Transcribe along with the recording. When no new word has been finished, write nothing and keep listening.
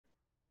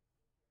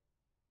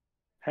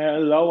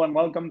Hello and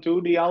welcome to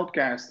the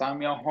Outcast.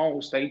 I'm your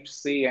host,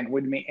 HC, and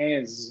with me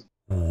is.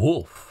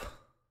 Wolf.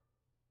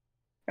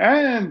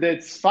 And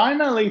it's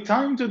finally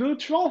time to do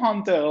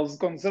Trollhunters,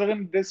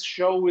 considering this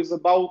show is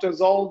about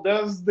as old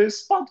as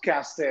this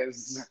podcast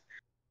is.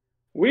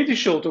 We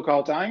sure took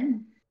our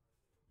time.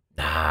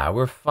 Nah,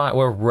 we're fine.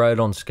 We're right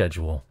on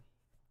schedule.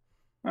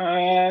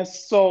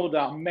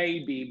 Sorta,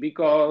 maybe,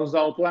 because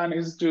our plan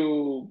is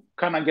to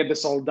kind of get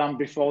this all done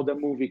before the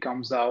movie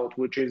comes out,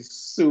 which is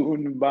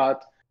soon,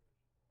 but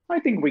I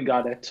think we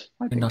got it.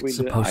 I You're think not we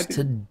did. I supposed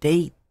to think.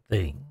 date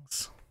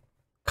things.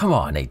 Come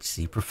on,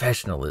 HC.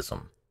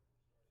 Professionalism.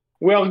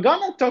 We're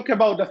gonna talk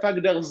about the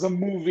fact there's a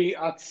movie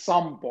at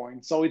some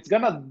point, so it's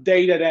gonna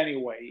date it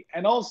anyway.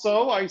 And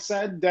also, I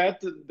said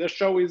that the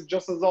show is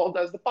just as old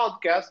as the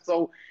podcast,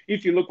 so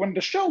if you look when the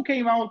show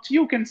came out,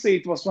 you can see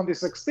it was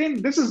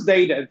 2016. This is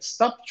dated.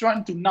 Stop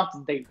trying to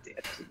not date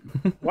it.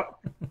 What?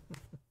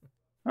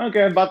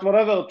 Okay, but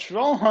whatever.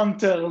 Troll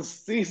Hunters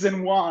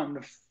season one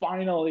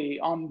finally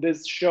on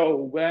this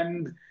show,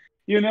 and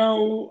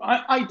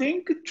I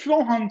think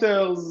Troll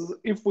Hunters.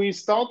 If we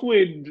start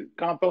with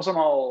kind of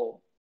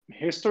personal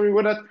history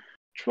with it,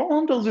 Troll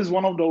Hunters is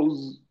one of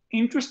those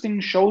interesting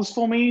shows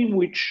for me,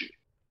 which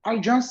I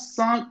just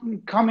saw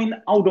coming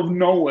out of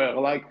nowhere.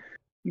 Like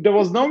there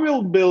was no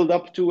real build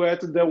up to it.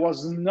 There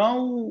was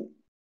no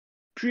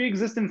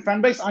pre-existing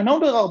fan base. I know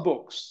there are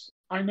books.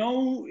 I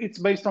know it's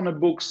based on a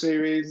book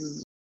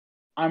series.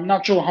 I'm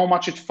not sure how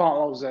much it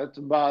follows it,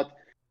 but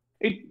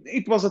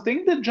it was a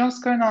thing that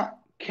just kind of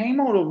came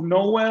out of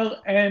nowhere,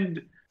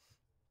 and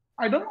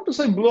I don't want to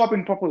say blew up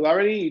in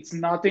popularity. It's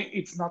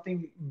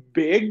nothing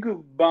big,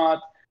 but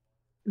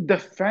the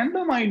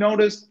fandom I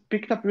noticed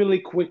picked up really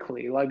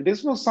quickly. Like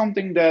this was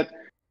something that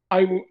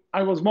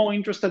I was more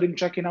interested in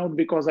checking out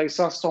because I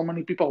saw so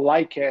many people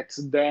like it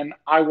than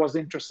I was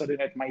interested in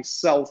it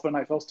myself when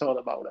I first heard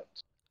about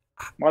it.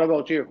 What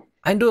about you?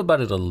 I knew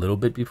about it a little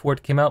bit before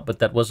it came out, but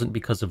that wasn't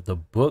because of the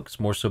books,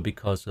 more so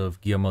because of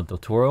Guillermo del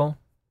Toro.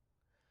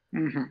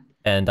 Hmm.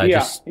 And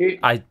Yeah,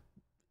 I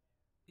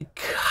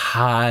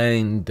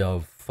kind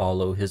of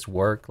follow his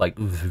work, like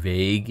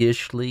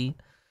vaguishly.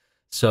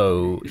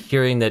 So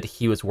hearing that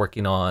he was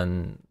working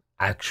on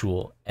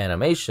actual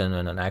animation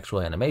and an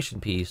actual animation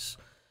piece,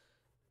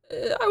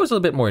 I was a little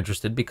bit more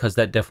interested because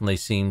that definitely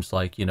seems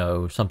like,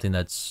 something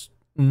that's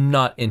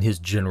not in his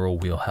general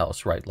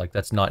wheelhouse, right? Like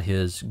that's not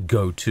his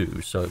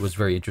go-to. So it was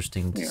very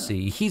interesting to yeah.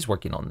 see he's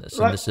working on this,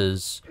 and Like this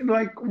is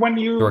when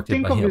you directed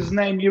think by of his him.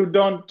 name, you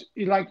don't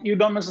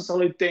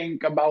necessarily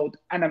think about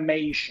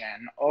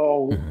animation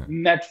or Mhm.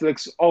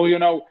 Netflix or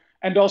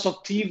and also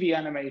TV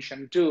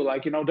animation too.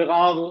 Like there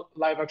are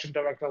live action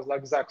directors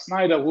like Zack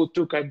Snyder who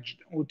took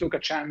a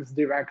chance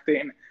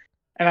directing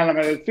an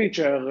animated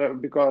feature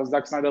because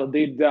Zack Snyder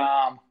did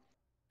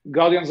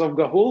Guardians of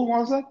Gahul,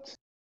 was it?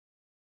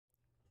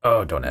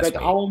 Oh, don't ask That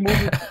me. owl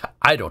movie.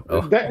 I don't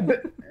know.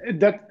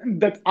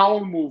 That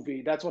owl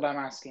movie. That's what I'm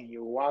asking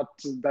you. What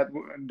that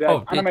that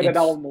Oh, animated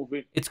owl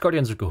movie? it's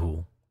Guardians of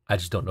Gahul. I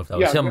just don't know if that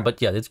was Yeah, him,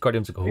 but yeah, it's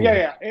Guardians of yeah, Gahul.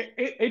 yeah.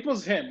 It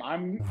was him.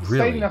 I'm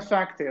stating a Really?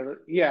 fact here.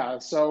 Yeah,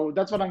 so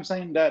that's what I'm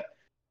saying. That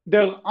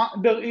there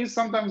is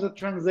sometimes a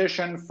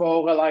transition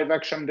for a live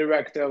action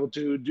director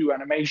to do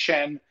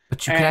animation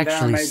But you could and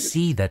actually animate.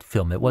 see that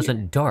film. It Yeah.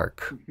 wasn't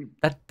dark.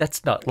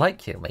 That's not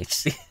like him,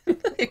 HC.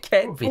 It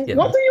can't be What him.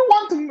 do you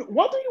want?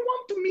 What do you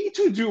want me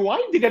to do?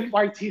 I didn't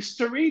write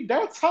history.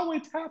 That's how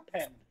it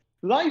happened.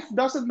 Life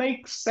doesn't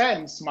make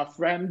sense, my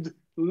friend.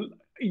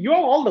 You're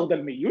older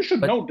than me. You should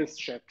But know this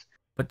shit.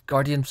 but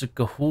Guardians of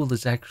Gahul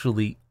is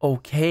actually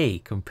okay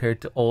compared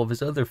to all of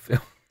his other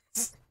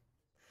films.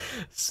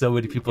 So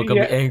many people are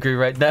gonna be Yeah, angry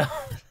right now.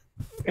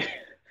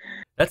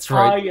 That's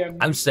right. I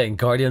I'm am. saying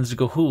Guardians of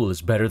Gahul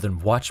is better than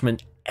Watchmen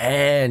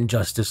and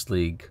Justice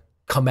League.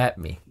 Come at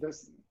me.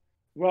 This,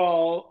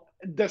 well,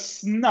 the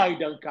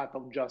Snyder cut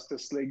of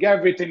Justice League.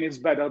 Everything is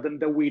better than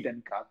the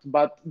Whedon cut,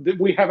 but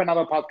we have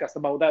another podcast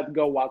about that.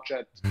 Go watch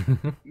it.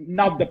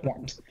 Not the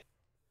point.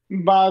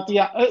 But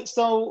yeah,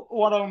 so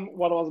what I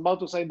was about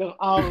to say, there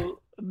are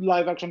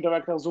live action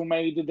directors who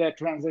made the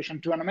transition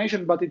to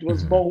animation, but it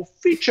was Mhm. more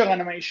feature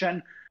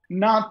animation,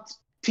 not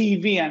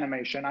TV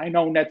animation. I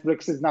know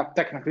Netflix is not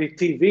technically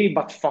TV,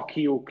 but fuck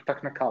you,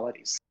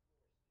 technicalities.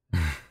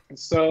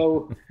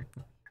 So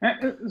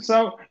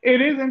so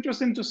it is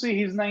interesting to see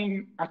his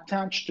name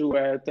attached to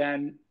it,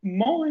 and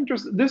more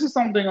interesting. This is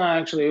something I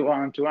actually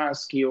wanted to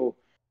ask you: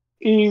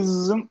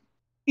 is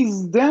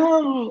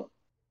there?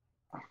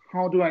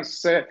 How do I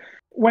say?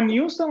 When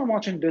you started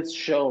watching this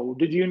show,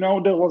 did you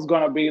know there was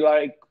gonna be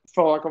like,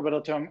 for lack of a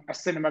better term, a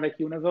cinematic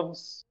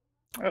universe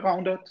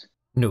around it?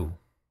 No,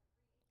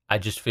 I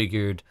just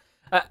figured.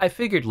 I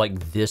figured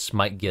like this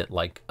might get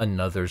like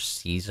another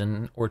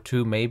season or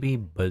two maybe,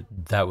 but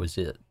that was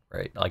it,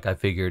 right? Like I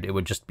figured it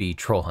would just be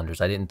Troll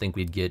Hunters. I didn't think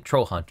we'd get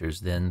Troll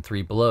Hunters, then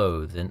Three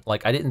Below, then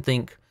like I didn't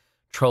think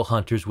Troll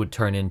Hunters would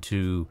turn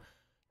into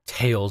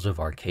Tales of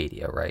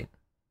Arcadia, right?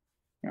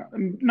 Yeah.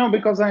 No,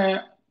 because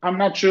I'm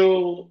not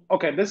sure.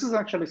 Okay, this is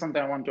actually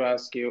something I want to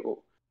ask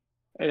you,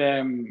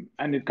 and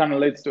it kind of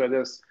leads to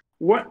this.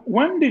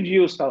 when did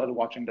you start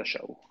watching the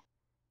show?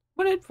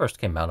 When it first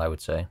came out, I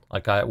would say.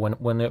 Like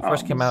when it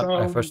first Oh, came out,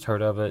 I so first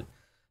heard of it.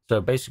 So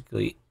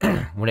basically,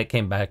 when it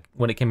came out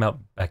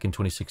back in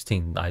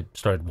 2016, I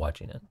started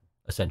watching it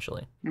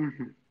essentially.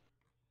 mhm.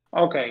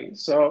 Okay.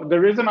 So the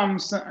reason I'm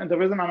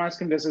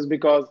asking this is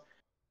because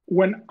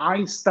when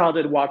I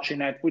started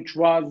watching it, which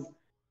was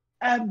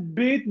a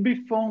bit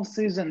before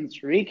season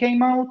three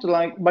came out,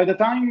 like by the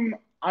time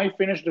I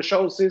finished the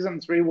show, season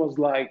three was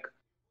like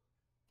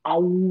a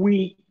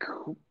week,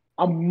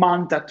 a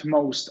month at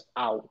most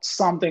out,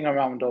 something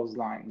around those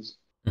lines.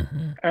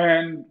 Hmm.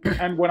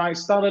 And when I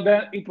started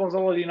it was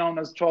already known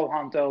as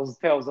Trollhunters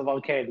Tales of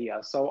Arcadia.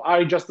 So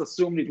I just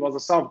assumed it was a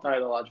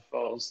subtitle at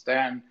first,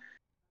 and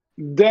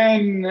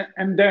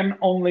then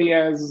only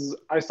as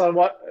I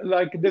started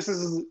like this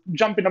is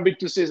jumping a bit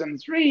to season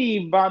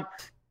three, but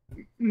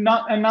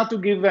not to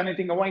give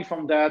anything away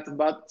from that,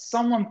 but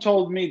someone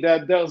told me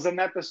that there's an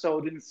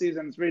episode in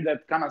season three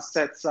that kind of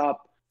sets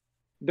up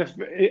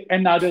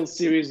another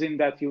series in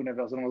that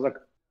universe, and I was like,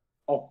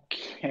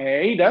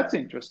 okay, that's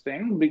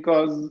interesting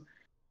because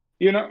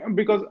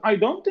I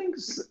don't think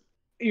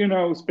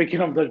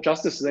speaking of the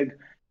Justice League,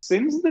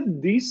 since the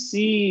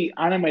DC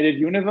animated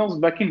universe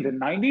back in the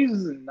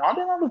 90s, not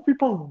a lot of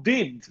people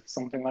did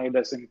something like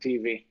this in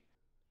TV.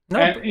 No,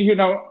 And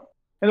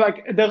but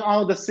like there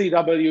are the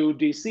CW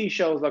DC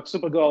shows like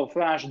Supergirl,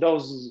 Flash.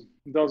 Those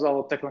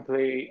are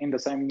technically in the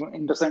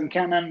same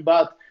canon,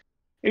 but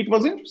it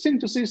was interesting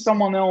to see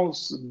someone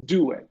else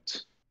do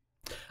it.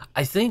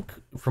 I think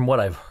from what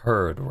I've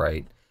heard,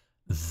 right,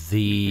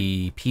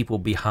 the people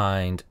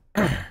behind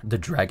the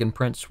Dragon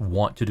Prince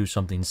want to do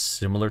something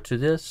similar to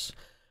this,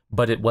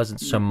 but it wasn't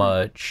so Mhm.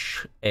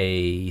 much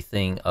a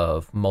thing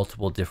of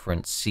multiple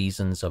different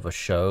seasons of a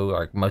show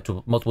or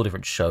multiple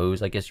different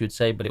shows, I guess you'd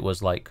say, but it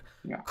was like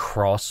Yeah.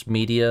 cross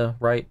media,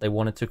 right? They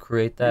wanted to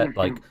create that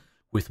like Mhm.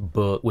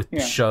 with Yeah.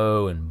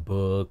 show and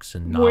books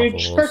and Which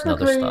novels and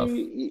other stuff.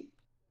 technically,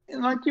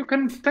 like you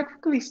can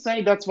technically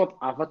say that's what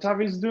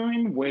Avatar is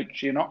doing,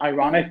 which,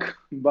 ironic,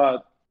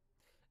 but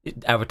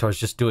Avatar's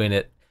just doing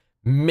it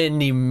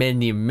many,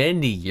 many,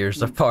 many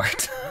years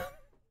apart.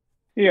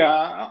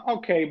 yeah,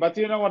 okay, but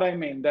you know what I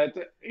mean. That,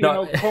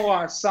 No,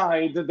 Korra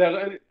aside,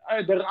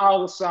 there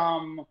are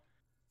some,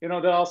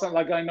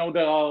 like I know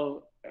there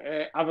are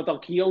Avatar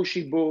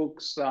Kyoshi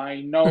books.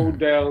 I know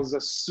there's a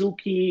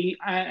Suki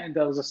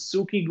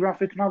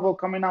graphic novel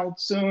coming out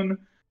soon,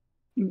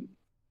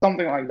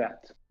 something like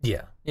that.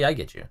 yeah, yeah, I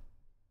get you.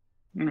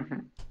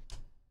 Mhm.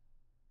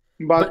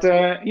 But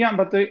But yeah,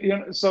 but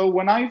so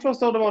when I first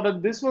thought about it,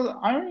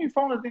 I really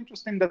found it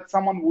interesting that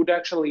someone would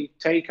actually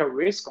take a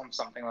risk on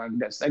something like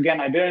this.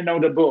 Again, I didn't know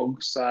the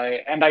books,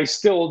 and I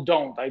still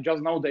don't. I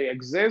just know they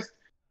exist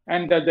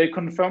and that they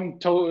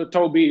confirmed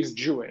Toby is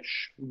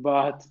Jewish.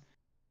 But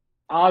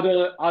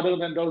other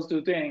than those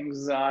two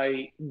things,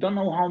 I don't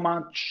know how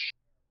much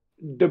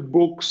the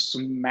books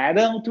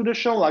matter to the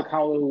show, like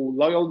how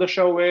loyal the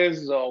show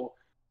is, or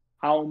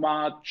how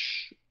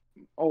much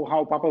or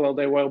how popular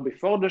they were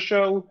before the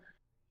show.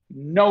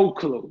 No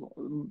clue.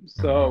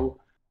 mhm.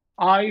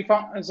 I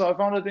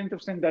found it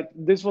interesting that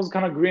this was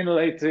kind of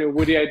greenlit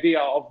with the idea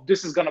of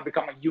this is gonna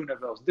become a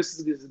universe. This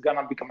is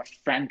gonna become a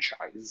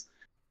franchise.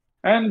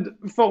 And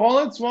for all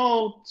it's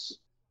worth,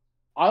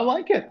 I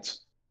like it.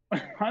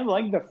 I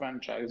like the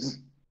franchise.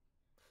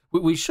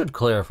 We should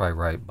clarify,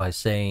 right, by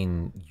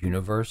saying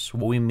universe.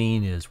 What we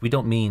mean is we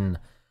don't mean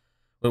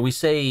when we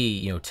say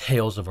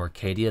Tales of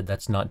Arcadia.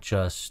 That's not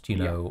just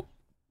Yeah.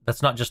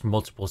 that's not just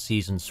multiple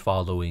seasons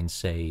following,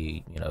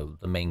 say,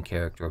 the main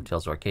character of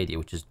Tales of Arcadia,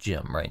 which is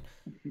Jim, right?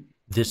 Yeah.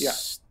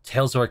 This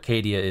Tales of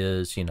Arcadia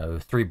is,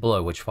 Three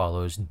Below, which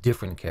follows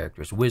different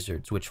characters,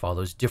 Wizards, which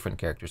follows different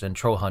characters, and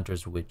Troll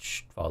Hunters,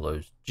 which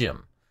follows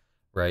Jim,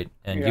 right?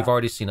 And you've Yeah.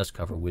 already seen us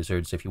cover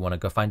Wizards. If you want to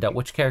go find out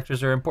which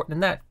characters are important in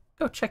that,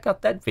 go check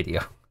out that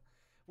video.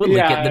 We'll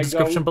link it in the Yeah.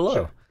 description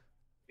below.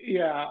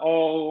 Yeah,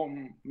 or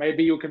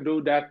maybe you can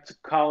do that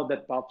card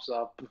that pops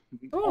up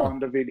Oh, on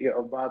the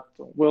video, but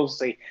we'll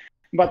see.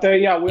 But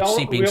yeah, you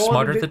see, we being already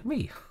smarter did. than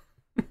me.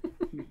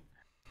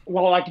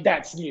 Well, like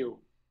that's new.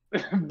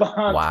 But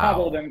other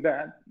Wow. than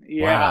that,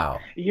 yeah, Wow.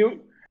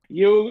 you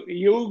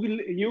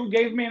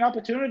gave me an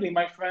opportunity,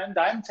 my friend.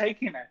 I'm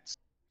taking it.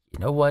 You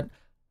know what?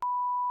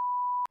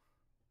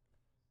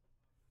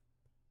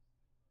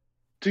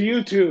 To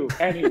you too.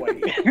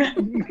 Anyway,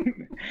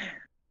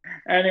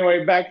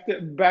 anyway,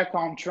 back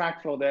on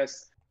track for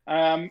this.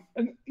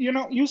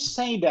 You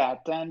say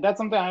that, and that's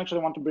something I actually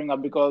want to bring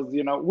up because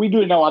we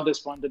do know at this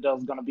point that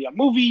there's gonna be a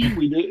movie.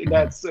 Mhm.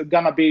 That's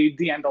gonna be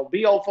the end all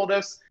be all for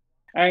this,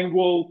 and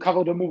we'll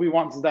cover the movie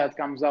once that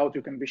comes out.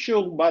 You can be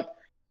sure. But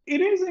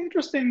it is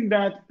interesting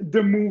that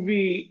the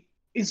movie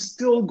is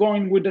still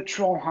going with the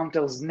Troll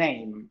Hunters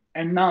name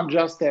and not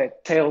just the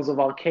Tales of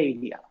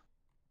Arcadia.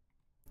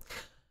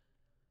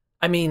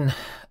 I mean,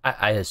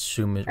 I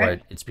assume it And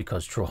right. It's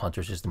because Troll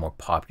Hunters is the more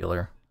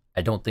popular.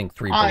 I don't think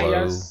Three I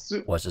Below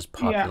assume, was as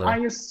yeah, popular. I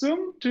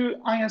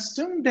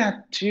assume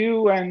that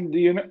too, and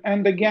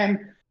and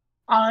again,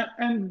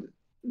 and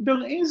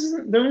there is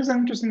an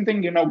interesting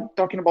thing,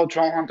 talking about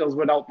Trollhunters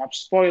without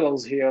much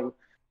spoilers here,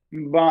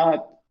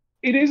 but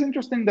it is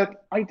interesting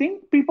that I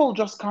think people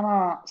just kind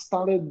of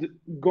started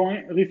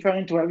going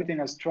referring to everything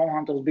as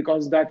Trollhunters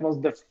because that was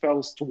the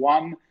first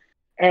one.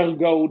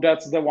 Ergo,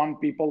 that's the one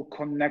people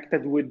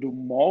connected with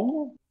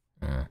more.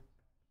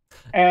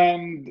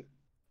 Mm.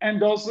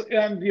 And also,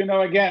 and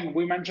again,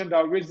 we mentioned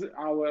our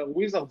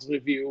Wizards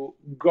review.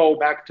 Go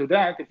back to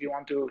that if you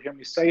want to hear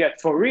me say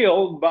it for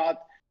real.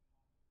 But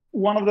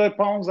one of the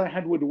problems I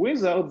had with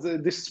Wizards,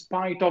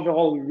 despite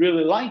overall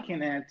really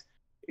liking it,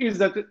 is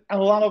that a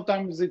lot of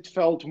times it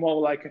felt more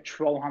like a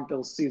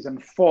Trollhunters season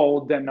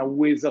 4 than a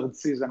Wizard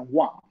season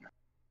 1.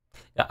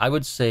 Yeah, I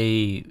would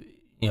say,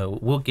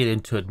 we'll get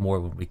into it more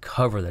when we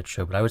cover that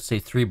show, but I would say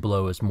Three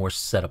Below is more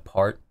set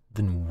apart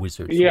than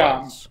Wizards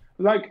Yeah, was.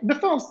 like the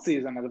first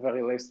season at the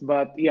very least,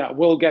 but yeah,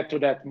 we'll get to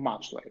that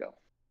much later.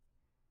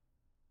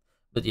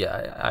 But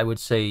yeah, I would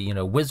say,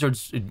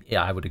 Wizards,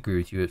 yeah, I would agree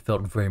with you. It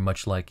felt very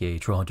much like a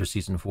Trollhunter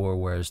Season 4,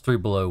 whereas Three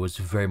Below was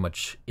very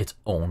much its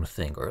own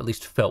thing, or at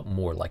least felt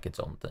more like its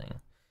own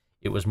thing.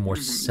 It was more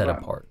set But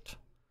apart.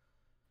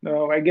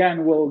 no,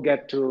 again, we'll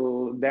get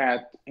to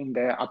that in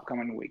the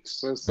upcoming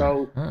weeks.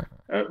 So,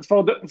 Mhm.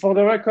 for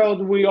the record,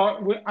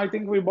 I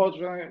think we both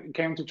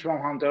came to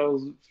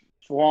Trollhunters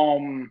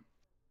from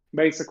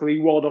basically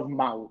word of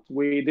mouth.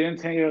 We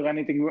didn't hear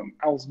anything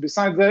else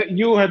besides that.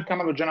 You had kind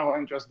of a general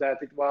interest that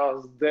it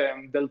was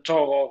Del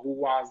Toro who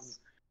was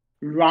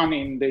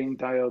running the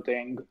entire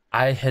thing.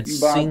 I had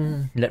But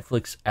seen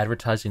Netflix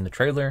advertising the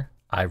trailer.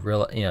 I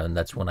realized, and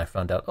that's when I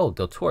found out, oh,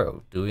 Del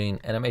Toro doing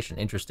animation,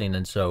 interesting.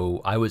 And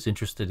so I was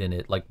interested in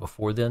it like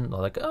before then.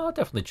 Like, oh, I'll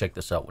definitely check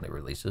this out when it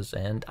releases,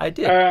 and I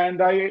did.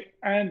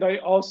 and I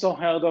also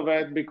heard of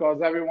it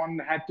because everyone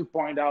had to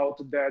point out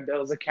that there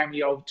was a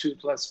cameo of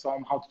Toothless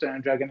from How to Train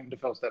a Dragon in the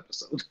first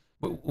episode.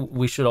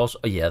 We should also,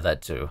 yeah,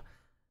 that too.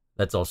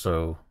 That's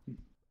also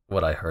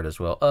what I heard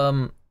as well.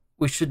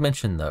 We should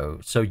mention though.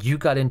 So you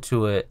got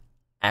into it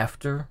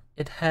after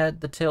it had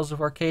the Tales of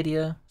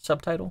Arcadia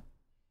subtitle.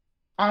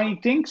 I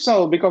think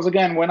so because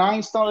again, when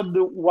I started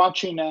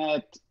watching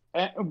it,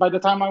 by the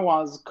time I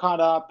was caught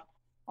up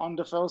on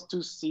the first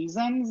two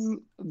seasons,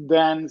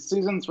 then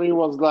season three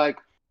was like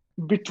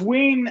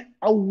between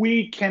a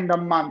week and a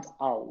month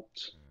out.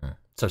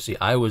 So see,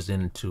 I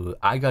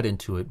got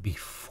into it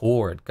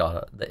before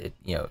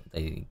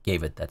they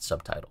gave it that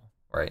subtitle,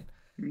 right?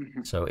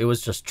 Mhm. So it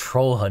was just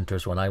Troll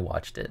Hunters when I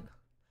watched it,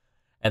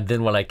 and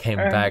then when I came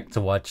back And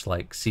to watch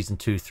like season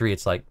 2, 3,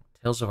 it's like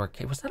Tales of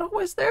Arcadia. Was that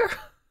always there?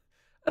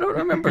 I don't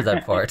remember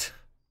that part.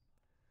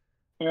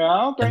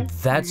 yeah, And okay,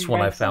 that's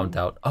when I makes found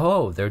sense. out,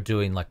 oh, they're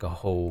doing like a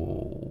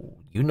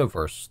whole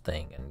universe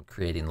thing and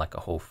creating like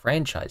a whole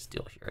franchise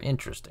deal here.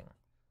 Interesting.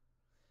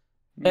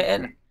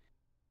 And Mhm.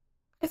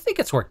 I think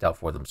it's worked out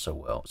for them so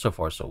well. So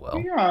far, so well.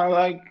 Yeah,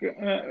 like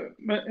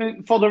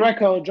for the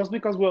record, just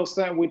because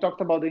we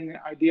talked about the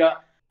idea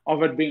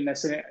of it being a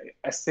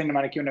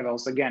cinematic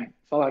universe again,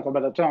 for lack of a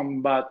better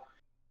term, but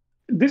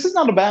this is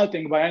not a bad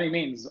thing by any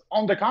means.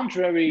 On the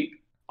contrary,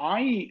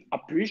 I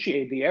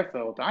appreciate the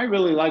effort. I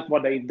really like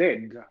what they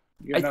did.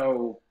 You I th-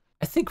 know,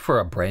 I think for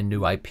a brand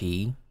new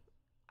IP,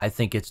 I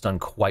think it's done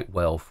quite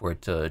well for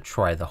it to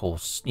try the whole,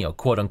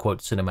 quote unquote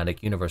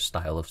cinematic universe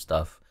style of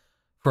stuff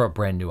for a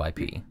brand new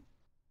IP.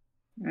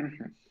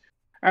 Mhm.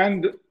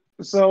 And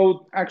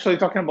so actually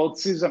talking about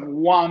season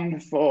one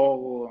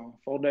for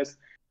this,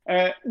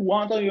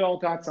 what are your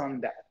thoughts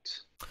on that?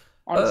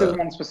 On Uh, season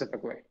one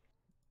specifically?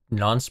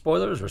 Non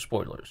spoilers or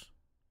spoilers?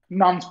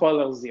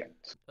 Non-spoilers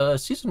yet.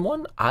 Season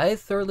 1, I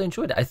thoroughly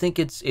enjoyed it. I think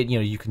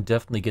you can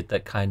definitely get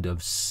that kind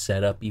of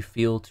setup-y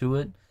feel to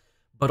it,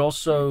 but Mhm.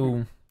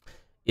 also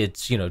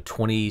it's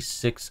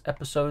 26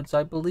 episodes,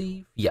 I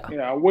believe. Yeah.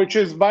 Yeah, which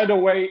is, by the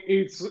way,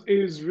 it's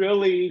is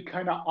really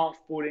kind of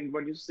off-putting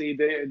when you see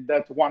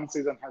that one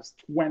season has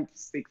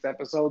 26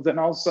 episodes, and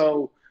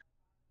also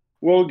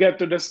we'll get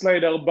to this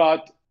later,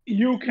 but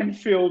you can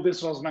feel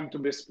this was meant to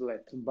be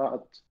split,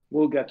 but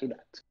we'll get to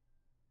that.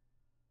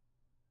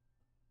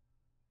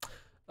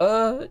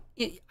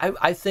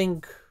 I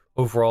think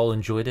overall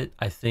enjoyed it.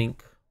 I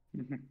think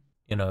Mhm.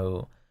 you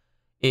know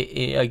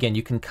again,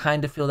 you can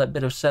kind of feel that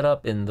bit of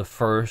setup in the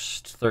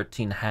first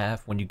 13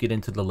 half. When you get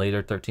into the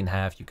later 13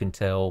 half, you can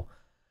tell,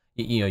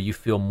 you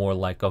feel more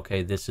like,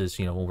 okay, this is,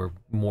 when we're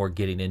more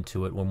getting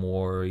into it, we're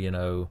more,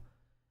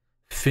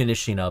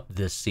 finishing up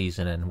this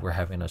season and we're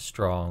having a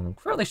strong,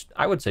 fairly,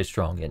 I would say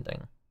strong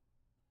ending.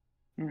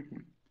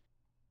 Mhm.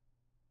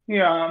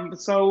 Yeah,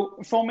 so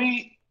for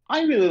me,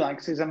 I really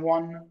like season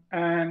one,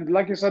 and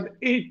like you said,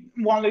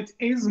 while it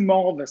is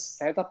more of a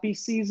setup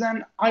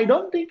season, I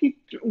don't think it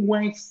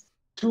wastes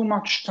too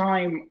much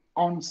time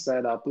on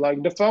setup.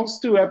 Like the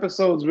first two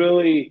episodes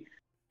really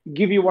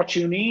give you what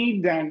you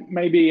need, and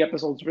maybe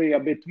episode three a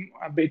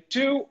bit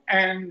too,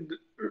 and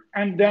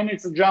then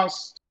it's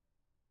just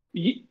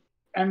y-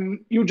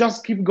 and you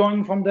just keep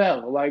going from there.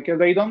 Like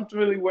they don't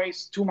really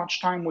waste too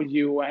much time with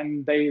you,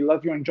 and they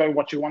let you enjoy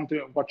what you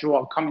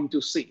are coming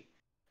to see,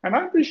 and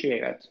I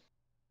appreciate it.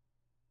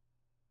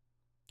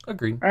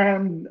 Agreed.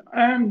 And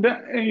on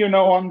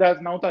that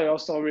note, I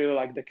also really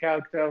like the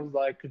characters.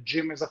 Like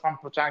Jim is a fun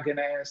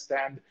protagonist,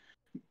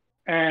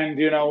 and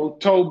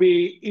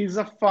Toby is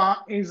a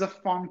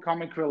fun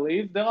comic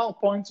relief. There are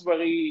points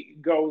where he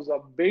goes a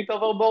bit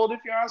overboard, if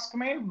you ask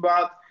me,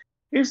 but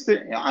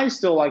I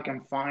still like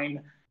him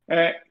fine.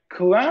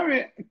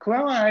 Clara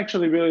I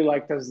actually really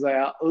liked as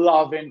the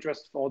love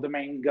interest for the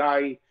main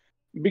guy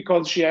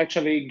because she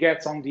actually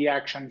gets on the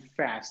action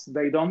fast.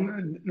 They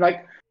don't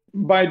like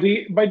by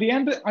the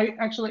end. I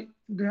actually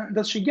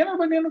does she get her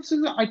by the end of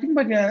season? I think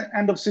by the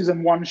end of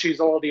season one, she's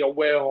already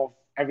aware of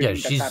Yeah,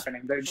 everything that's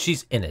happening.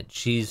 she's in it.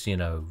 She's,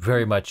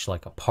 very much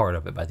like a part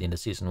of it by the end of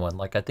season one.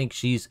 Like I think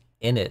she's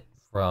in it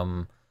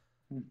from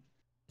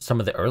some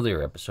of the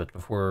earlier episodes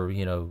before,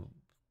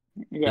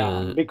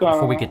 Yeah,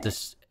 before we get because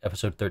this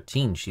episode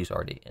 13, she's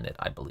already in it,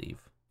 I believe.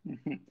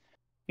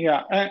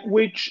 yeah,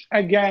 which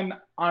again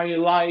I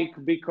like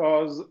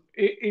because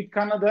it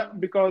kind of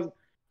because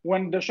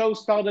when the show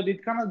started,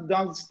 it kind of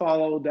does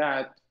follow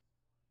that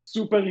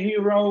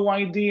superhero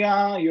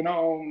idea,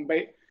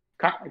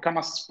 kind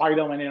of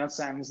Spider-Man in a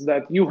sense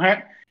that you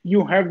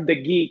have the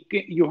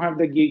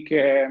geek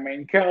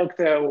main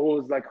character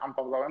who's like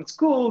unpopular in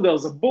school.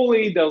 There's a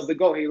bully. There's the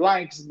girl he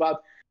likes,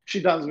 but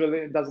she doesn't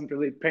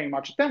really pay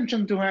much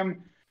attention to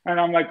him. And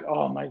I'm like,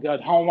 oh my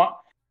god, how much?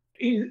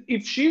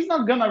 If she's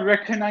not gonna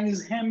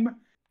recognize him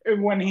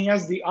when he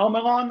has the armor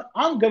on,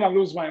 I'm gonna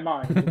lose my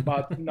mind.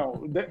 But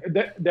no,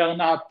 they're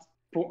not.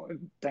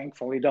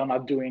 Thankfully, they're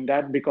not doing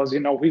that because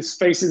his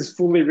face is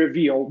fully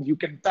revealed. You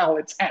can tell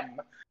it's him.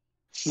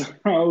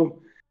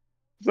 So,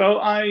 so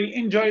I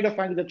enjoy the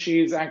fact that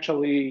she's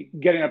actually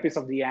getting a piece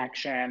of the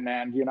action,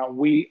 and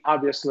we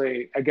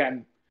obviously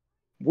again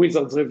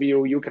Wizards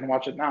review. You can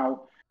watch it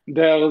now.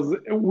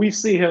 We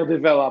see her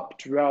develop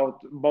throughout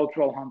both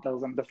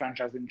Trollhunters and the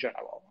franchise in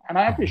general, and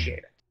I Mhm. appreciate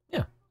it.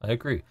 Yeah, I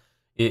agree.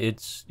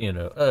 It's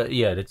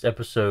yeah, it's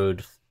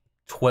episode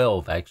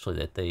 12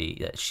 actually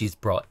that she's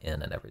brought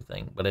in and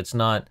everything, but it's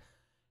not.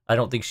 I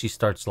don't think she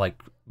starts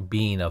like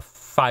being a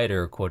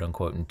fighter, quote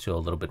unquote, until a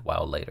little bit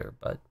while later.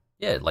 But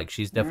yeah, like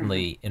she's Mhm.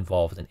 definitely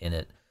involved in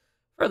it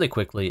fairly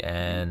quickly,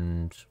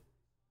 and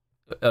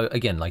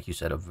again, like you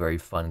said, a very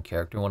fun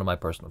character, one of my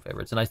personal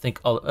favorites. And I think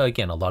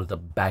again, a lot of the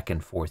back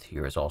and forth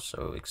here is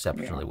also Yeah,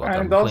 exceptionally well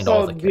done and between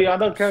all also the the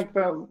other characters.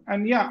 characters,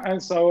 and yeah,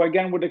 and so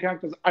again with the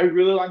characters, I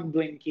really like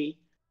Blinky.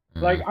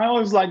 Like Mm, I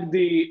always like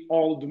the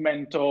old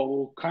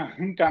mentor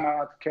kind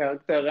of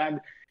character, and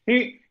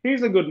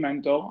he's a good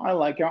mentor. I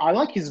like him. I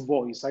like his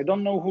voice. I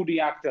don't know who the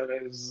actor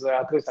is.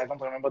 At least I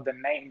don't remember the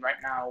name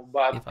right now.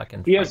 But if I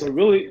can he has find a it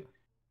for you. really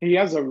he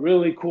has a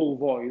really cool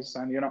voice,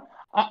 and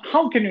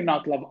how can you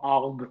not love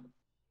Arg?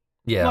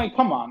 Yeah. Like,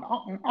 come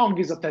on, Arg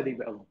is a teddy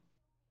bear,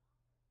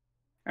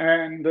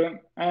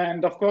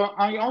 and of course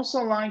I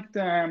also liked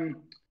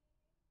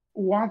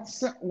what's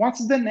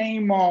the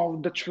name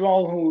of the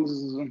troll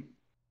who's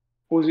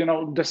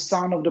the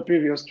son of the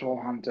previous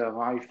troll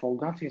hunter. I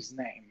forgot his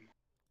name.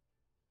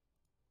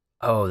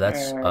 Oh,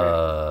 that's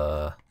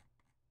Uh,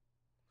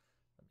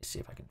 let me see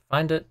if I can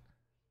find it.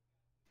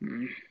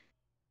 hmm,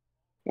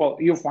 well,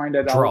 you find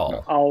it out.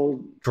 Drawl. I'll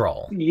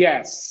Drawl.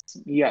 Yes,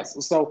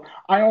 yes. So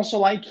I also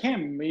like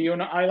him.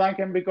 I like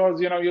him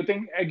because you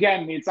think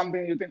again, it's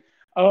something you think.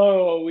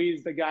 Oh,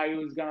 he's the guy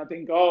who's gonna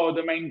think. Oh,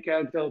 the main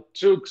character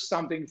took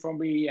something from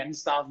me and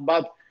stuff.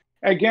 But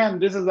again,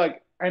 this is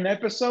like an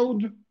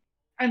episode,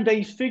 and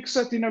they fix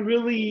it in a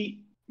really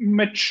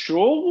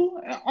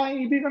mature,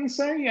 I'd even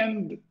say,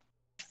 and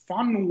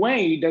fun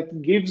way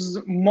that gives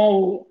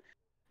more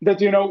that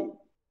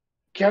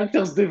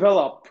characters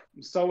develop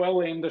so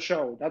early in the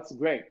show. That's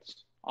great.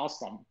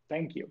 Awesome.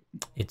 Thank you.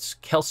 It's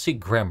Kelsey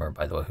Grammer,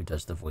 by the way, who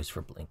does the voice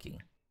for Blinky.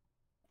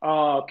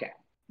 Okay.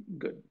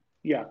 Good.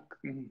 Yeah.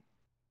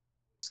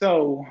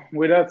 So,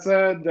 with that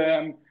said,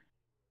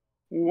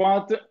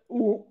 what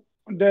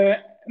the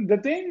the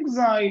things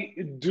I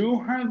do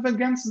have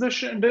against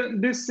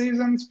this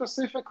season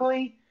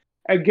specifically,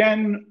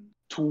 again,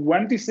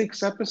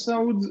 26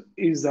 episodes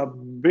is a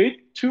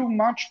bit too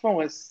much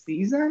for a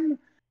season.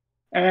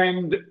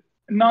 And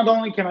not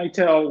only can I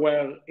tell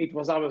where it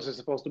was obviously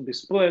supposed to be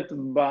split,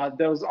 but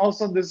there's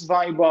also this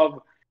vibe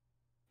of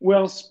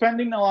we're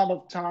spending a lot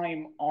of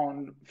time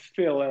on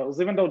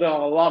fillers, even though there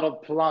are a lot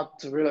of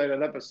plot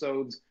related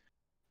episodes.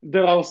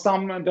 There are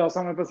some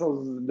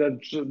episodes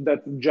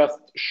that just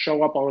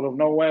show up out of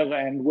nowhere,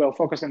 and we're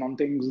focusing on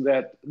things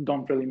that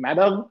don't really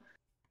matter.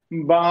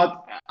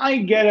 But I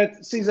get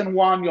it. Season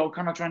one, you're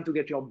kind of trying to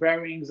get your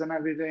bearings and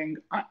everything.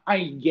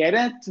 I get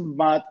it,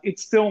 but it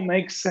still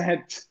makes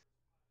it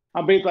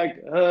a bit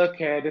like,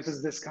 okay, this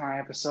is this kind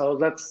of episode.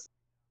 Let's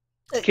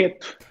Eh,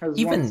 skip,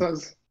 as one Even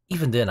says.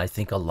 even then, I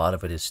think a lot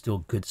of it is still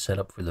good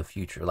setup for the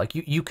future. Like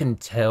you can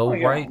Oh tell,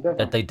 yeah, right,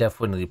 that definitely. they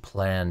definitely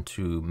plan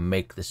to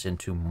make this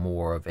into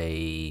more of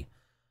a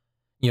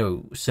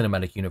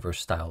cinematic universe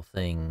style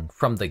thing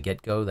from the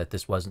get go. That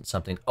this wasn't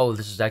something. Oh,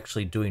 this is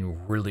actually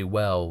doing really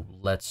well.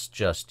 Let's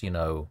just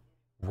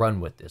run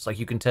with this. Like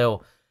you can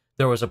tell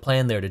there was a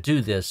plan there to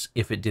do this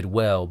if it did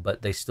well,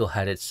 but they still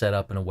had it set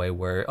up in a way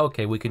where,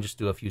 okay, we can just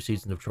do a few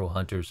seasons of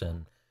Trollhunters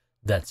and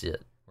that's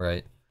it,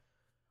 right?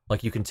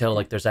 Like you can tell,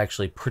 like there's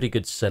actually pretty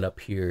good setup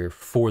here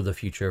for the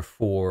future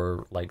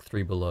for like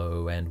Three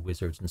Below and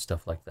Wizards and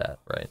stuff like that,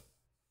 right?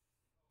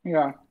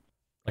 Yeah,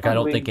 Like I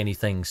don't think agreed.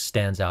 anything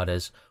stands out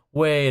as,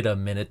 wait a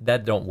minute,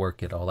 that don't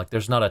work at all. Like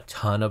there's not a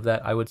ton of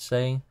that, I would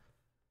say.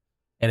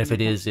 And if it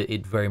Mhm. is,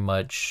 it very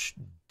much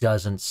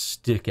doesn't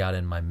stick out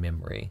in my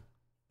memory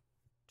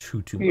too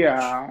much.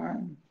 Yeah.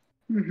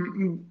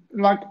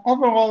 Like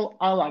overall,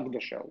 I like the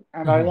show,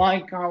 and I Hmm.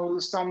 like how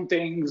some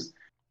things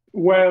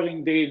were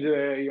indeed,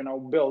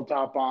 built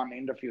up on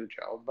in the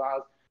future.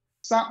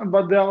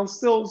 But there are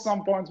still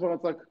some points where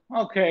it's like,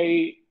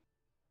 okay,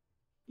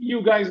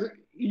 you guys,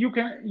 you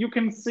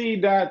can see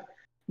that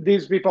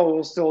these people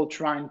were still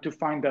trying to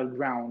find their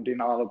ground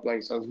in other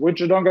places. Which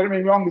don't get me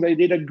wrong, they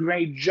did a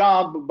great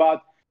job,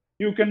 but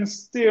you can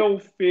still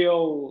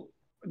feel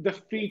the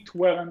feet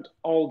weren't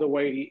all the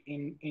way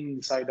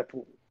inside the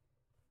pool.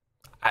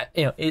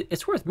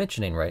 It's worth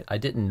mentioning, right? I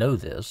didn't know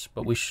this,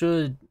 but we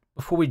should,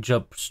 before we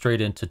jump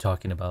straight into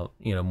talking about,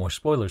 more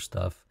spoiler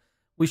stuff,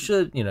 we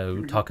should,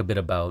 Mhm. talk a bit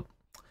about,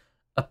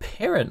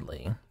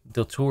 apparently,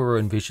 Del Toro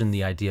envisioned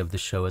the idea of the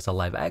show as a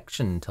live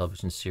action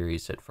television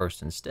series at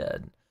first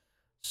instead.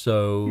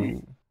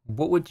 So,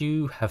 what would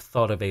you have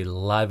thought of a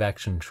live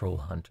action Troll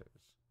Hunters?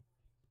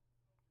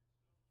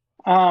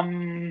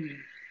 Um,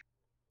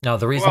 Now,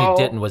 the reason he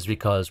didn't well, was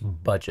because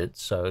budget,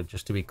 so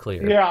just to be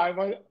clear.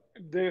 yeah,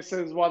 this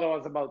is what I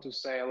was about to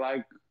say.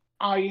 Like,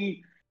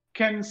 I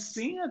can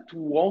see it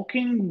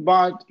working,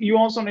 but you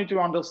also need to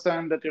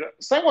understand that,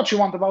 say what you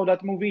want about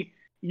that movie.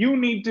 You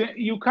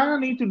kind of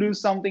need to do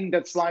something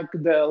that's like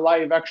the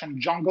live action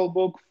Jungle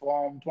Book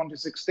from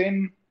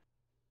 2016.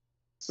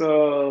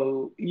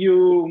 So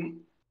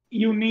you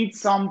need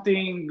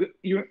something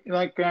you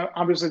like.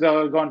 Obviously, there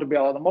are going to be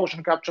a lot of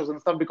motion captures and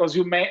stuff because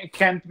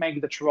can't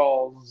make the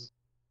trolls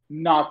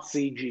not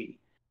CG,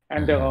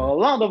 and there are Hmm. a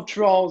lot of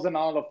trolls and a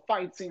lot of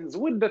fight scenes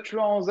with the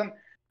trolls. And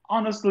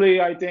honestly,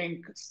 I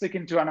think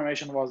sticking to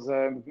animation was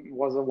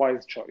a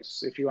wise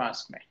choice, if you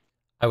ask me.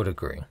 I would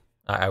agree.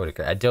 I would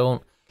agree. I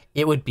don't.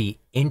 It would be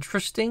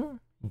interesting,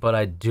 but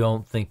I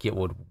don't think it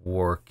would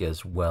work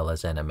as well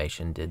as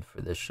animation did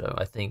for this show.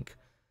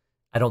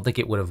 I don't think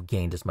it would have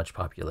gained as much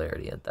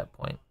popularity at that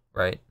point,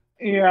 right?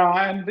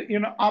 Yeah,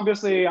 and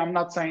obviously, I'm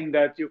not saying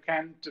that you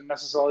can't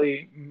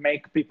necessarily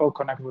make people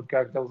connect with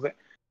characters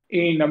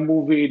in a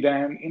movie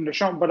than in the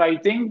show, but I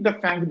think the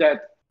fact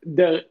that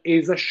there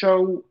is a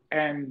show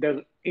and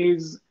there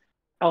is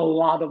a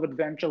lot of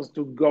adventures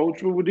to go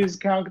through with these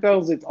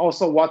characters, it's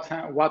also what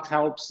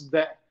helps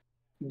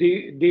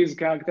these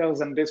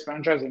characters and this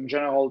franchise in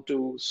general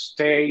to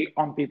stay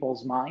on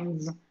people's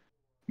minds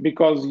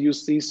because you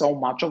see so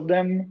much of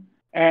them.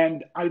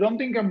 And I don't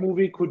think a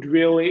movie could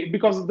really,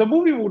 because the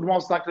movie would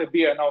most likely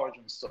be an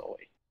origin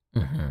story.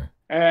 Hmm.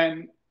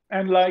 And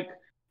and like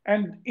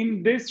and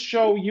in this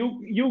show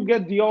you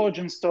get the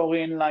origin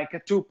story in like a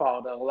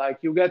two-parter. Like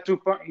you get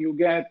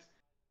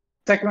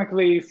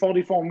technically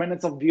 44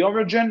 minutes of the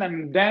origin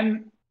and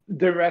then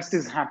the rest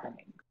is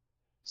happening.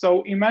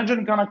 So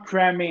imagine kind of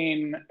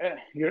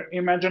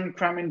imagine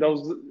cramming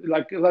those,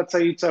 like, let's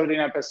say 13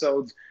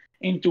 episodes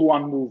into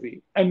one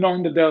movie and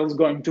knowing that there's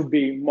going to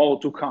be more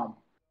to come.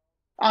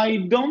 I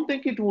don't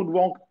think it would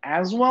work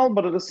as well,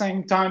 but at the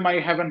same time, I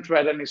haven't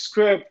read any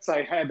scripts.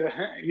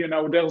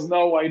 There's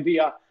no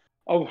idea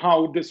of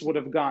how this would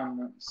have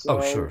gone.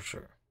 Oh, sure, So,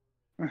 sure.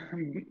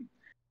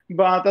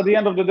 but at the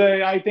end of the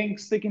day, I think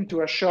sticking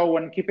to a show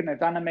and keeping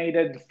it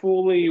animated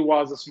fully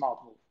was a smart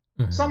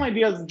move. Some Hmm.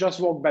 ideas just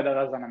work better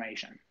as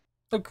animation.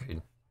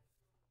 Agreed.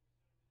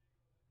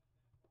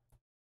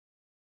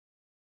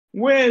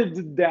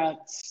 With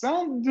that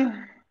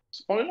said,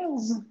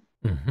 spoilers?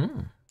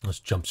 Hmm. Let's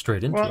jump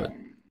straight into Well, it.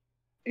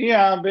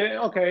 yeah, but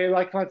okay,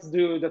 like let's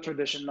do the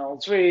traditional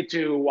three,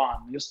 two,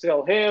 one. You're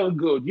still here,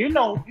 good.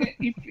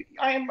 If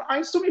I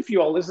assume if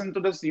you are listening to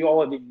this, you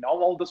already know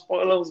all the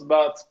spoilers,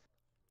 but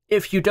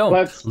If you don't,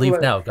 let's leave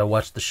let. now. Go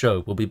watch the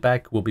show. We'll be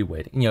back. We'll be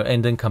waiting.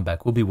 And then come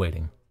back. We'll be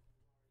waiting.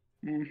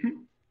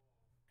 Mhm.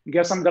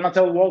 Guess I'm gonna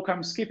tell work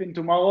I'm skipping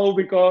tomorrow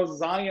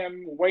because I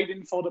am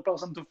waiting for the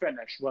person to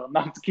finish. Well,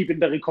 not keeping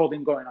the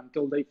recording going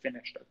until they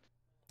finished it.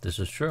 This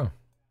is true.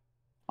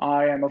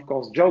 I am of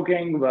course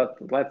joking, but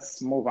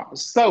let's move on.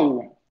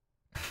 So,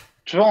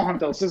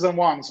 Trollhunter season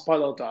one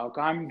spoiler talk.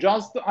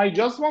 I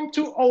just want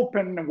to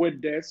open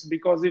with this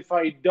because if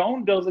I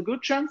don't, there's a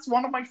good chance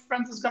one of my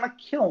friends is gonna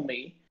kill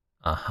me.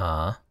 Uh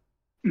huh.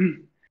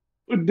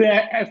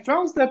 The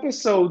first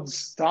episode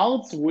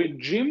starts with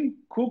Jim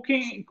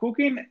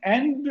cooking,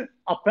 and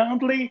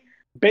apparently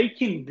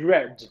baking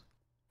bread.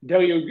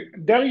 There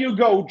you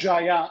go,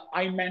 Jaya.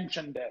 I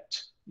mentioned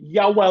it.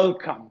 You're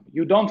welcome.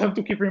 You don't have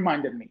to keep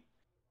reminding me.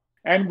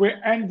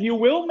 And you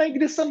will make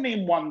this a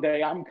meme one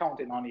day. I'm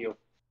counting on you.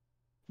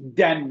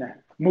 Then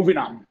moving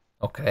on.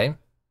 Okay.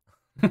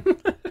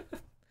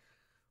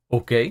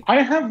 Okay.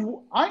 I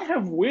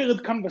have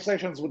weird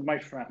conversations with my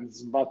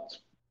friends, but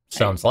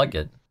Sounds hey, like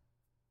it.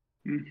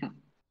 Mhm.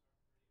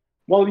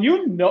 Well,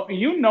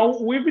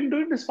 we've been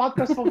doing this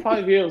podcast for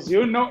 5 years.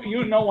 You know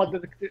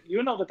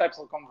the types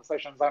of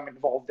conversations I'm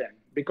involved in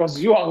because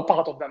you are a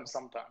part of them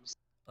sometimes.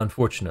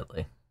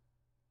 Unfortunately.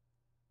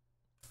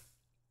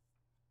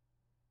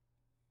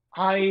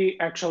 I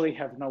actually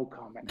have no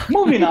comment.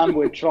 Moving on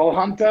with Troll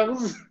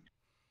Hunters.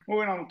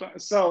 Moving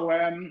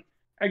on.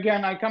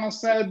 Again, I kind of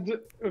said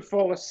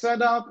for a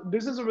setup,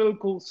 this is a really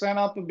cool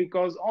setup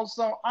because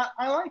also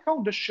I like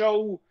how the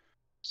show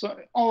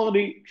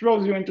already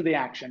throws you into the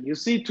action. You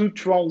see two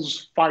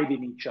trolls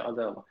fighting each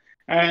other,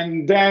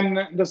 and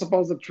then the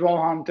supposed troll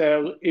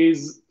hunter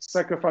is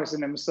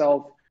sacrificing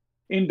himself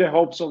in the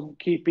hopes of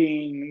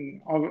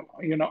keeping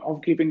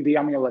the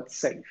amulet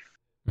safe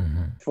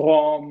Mm-hmm.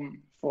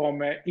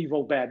 from an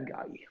evil bad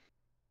guy.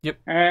 Yep.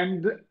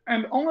 And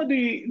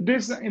already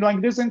this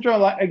intro,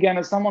 like, again,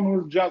 as someone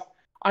who's just,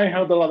 I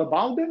heard a lot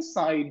about this.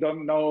 I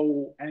don't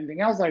know anything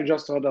else. I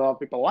just heard a lot of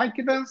people like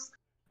this.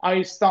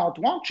 I start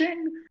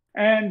watching,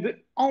 and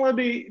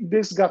already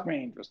this got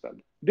me interested.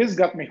 This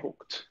got me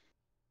hooked.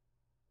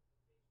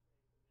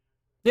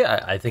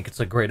 Yeah, I think it's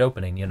a great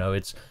opening.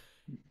 It's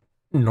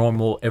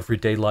normal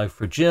everyday life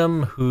for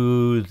Jim,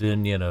 who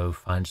then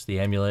finds the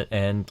amulet,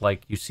 and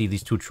like you see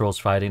these two trolls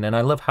fighting, and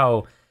I love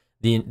how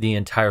the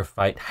entire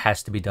fight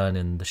has to be done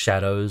in the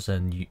shadows,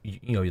 and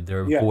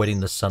they're avoiding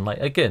Yes. the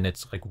sunlight. Again,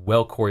 it's like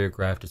well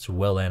choreographed, it's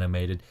well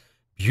animated,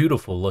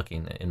 beautiful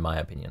looking, in my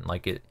opinion.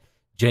 Like it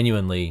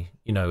genuinely,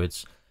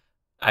 it's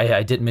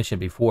I didn't mention it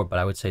before, but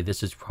I would say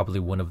this is probably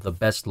one of the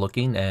best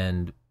looking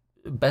and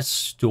best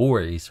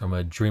stories from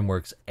a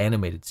DreamWorks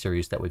animated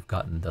series that we've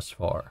gotten thus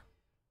far.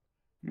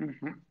 Hmm.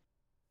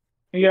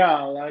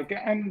 Yeah, like,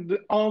 and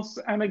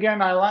also, and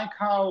again, I like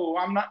how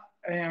I'm not,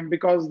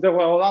 because there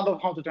were a lot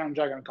of How to Train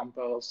Your Dragon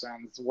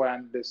comparisons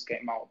when this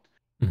came out,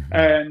 Hmm.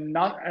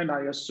 and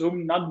I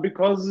assume not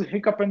because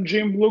Hiccup and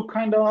Jim look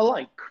kind of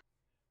alike,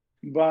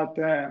 but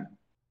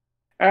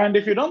and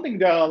if you don't think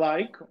they're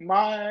alike,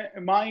 my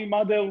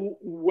mother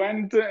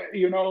went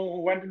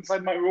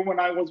inside my room when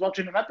I was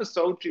watching an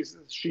episode.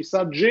 She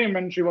saw Jim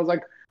and she was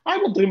like, I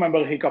don't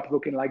remember Hiccup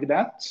looking like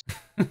that.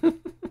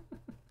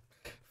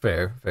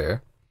 Fair,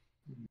 fair.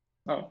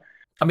 Oh,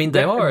 I mean,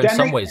 they are in then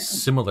some ways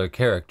similar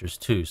characters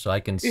too, so I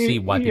can see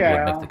why people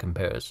would make the yeah.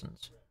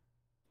 comparisons.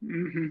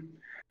 Hmm.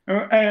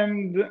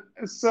 And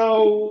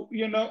so,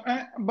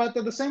 but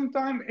at the same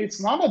time,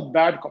 it's not a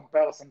bad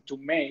comparison to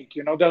make.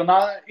 They're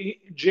not.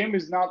 Jim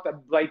is not a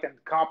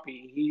blatant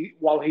copy.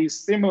 While he's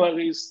similar,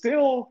 he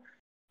still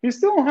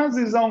has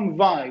his own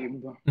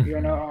vibe. Hmm.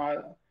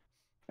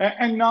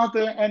 And not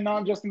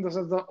just in the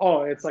sense that,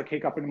 oh, it's like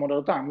Hiccup in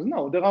modern times.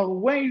 No, there are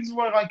ways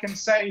where I can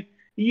say,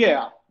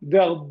 yeah,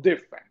 they're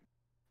different.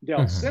 They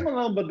are Hmm.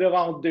 similar, but there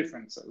are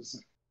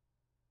differences.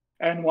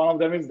 And one of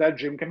them is that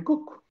Jim can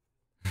cook.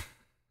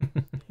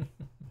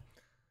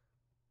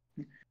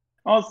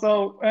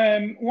 Also,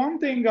 one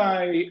thing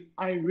I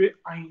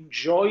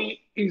enjoy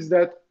is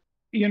that,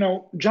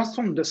 just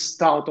from the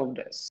start of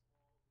this,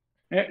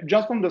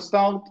 just from the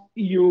start,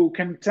 you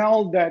can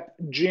tell that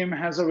Jim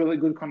has a really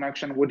good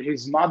connection with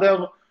his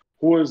mother,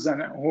 who is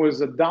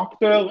a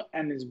doctor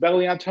and is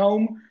barely at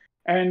home,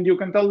 and you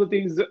can tell that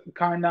he's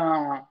kind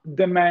of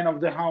the man of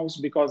the house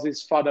because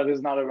his father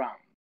is not around.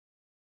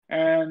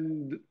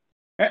 And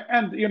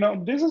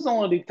this is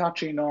already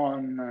touching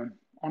on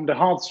the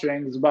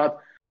heartstrings, but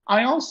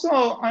I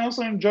also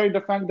enjoy the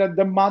fact that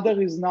the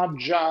mother is not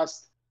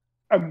just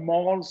a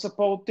moral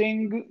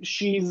supporting.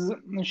 She's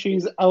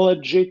a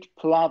legit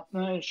part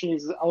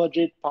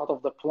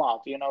of the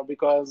plot,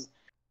 because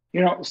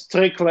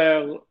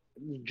Strickler,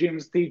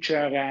 Jim's teacher,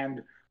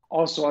 and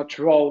also a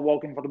troll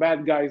working for the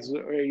bad guys,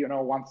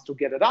 wants to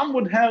get it on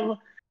with her.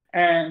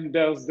 And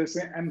there's this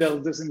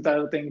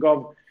entire thing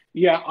of,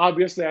 yeah,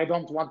 obviously I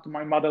don't want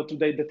my mother to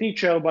date the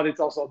teacher, but it's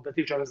also the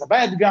teacher is a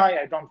bad guy.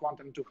 I don't want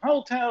him to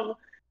hurt her.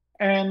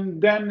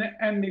 And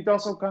it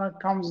also kind of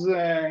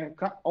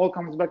all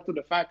comes back to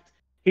the fact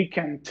he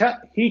can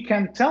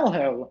tell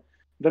her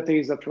that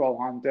he's a troll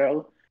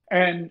hunter,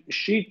 and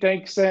she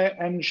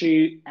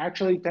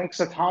actually takes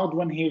it hard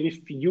when he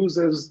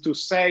refuses to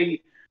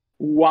say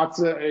why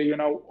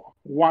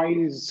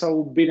he's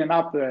so beaten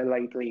up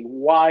lately,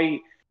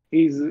 why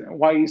he's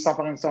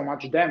suffering so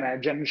much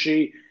damage, and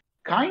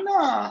kind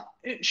of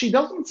she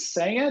doesn't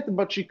say it,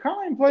 but she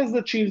kind of implies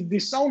that she's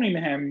disowning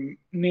him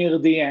near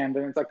the end,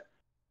 and it's like,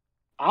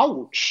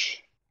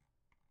 ouch.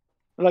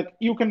 Like,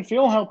 you can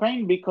feel her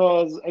pain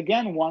because,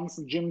 again, once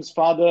Jim's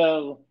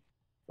father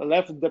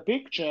left the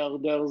picture,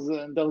 there's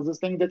this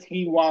thing that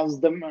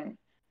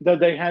that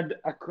they had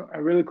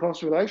a really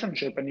close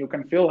relationship, and you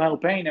can feel her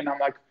pain. And I'm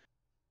like,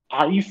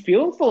 I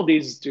feel for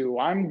these two.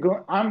 I'm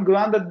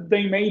glad that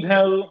they made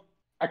her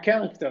a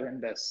character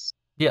in this.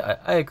 Yeah,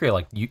 I agree.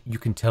 Like you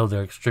can tell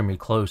they're extremely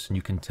close, and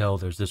you can tell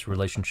there's this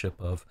relationship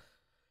of,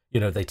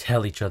 they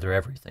tell each other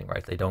everything,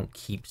 right? They don't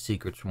keep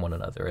secrets from one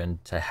another,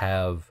 and to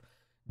have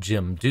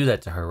Jim do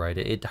that to her, right?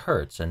 It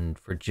hurts, and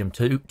for Jim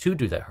to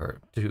do that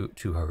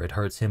to her, it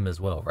hurts him as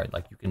well, right?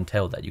 Like you can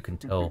tell that, you can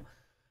Mhm. tell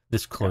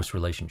this Yeah. close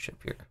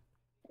relationship here.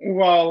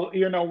 Well,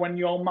 when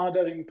your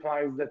mother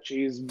implies that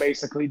she is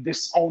basically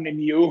disowning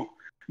you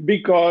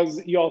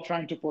because you're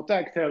trying to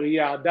protect her,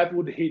 yeah, that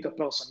would hit a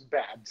person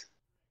bad,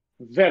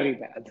 very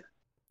bad.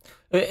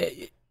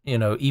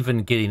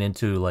 Even getting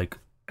into like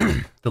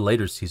the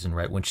later season,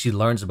 right, when she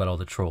learns about all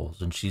the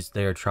trolls and she's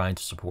there trying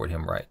to support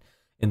him, right,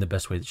 in the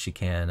best way that she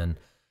can, and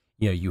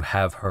you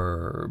have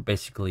her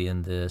basically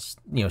in this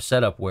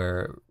setup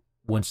where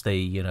once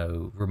they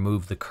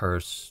remove the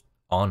curse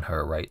on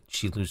her, right,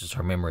 she loses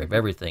her memory of Mhm.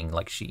 everything,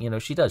 like she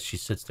does. She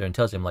sits there and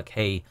tells him like,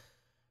 hey,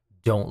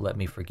 don't let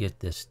me forget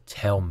this,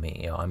 tell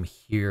me, I'm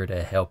here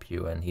to help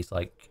you. And he's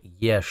like,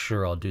 yeah,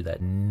 sure, I'll do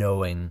that,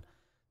 knowing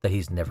that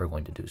he's never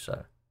going to do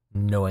so,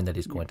 knowing that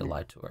he's going to Mhm.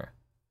 lie to her,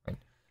 right?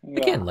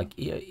 Again, Yeah. like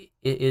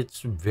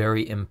it's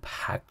very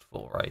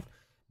impactful, right,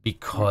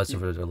 because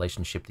of Mhm. the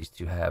relationship these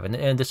two have.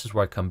 And this is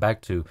where I come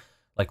back to,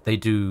 like, they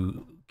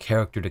do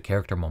character to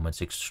character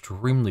moments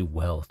extremely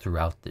well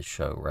throughout this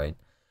show, right?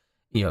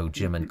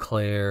 Jim and Mhm.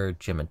 Claire,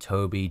 Jim and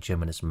Toby,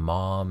 Jim and his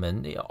mom,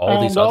 and all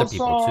these And other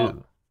people also,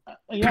 too.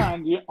 yeah,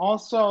 and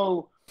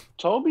also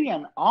Toby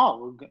and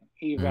Og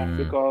even Mm,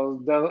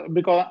 because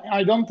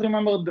I don't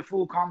remember the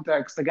full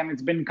context. Again,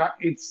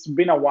 it's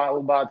been a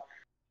while, but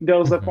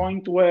there's a mhm.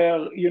 point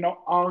where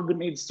Og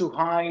needs to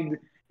hide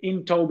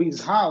in Toby's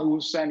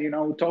house,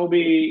 and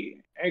Toby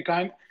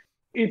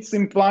it's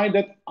implied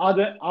that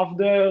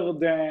other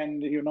than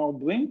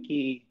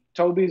Blinky,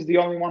 Toby is the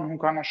only one who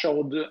kind of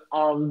showed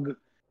Og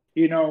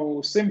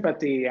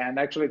sympathy and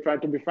actually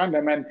tried to befriend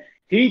him. And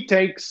he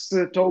takes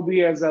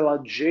Toby as a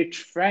legit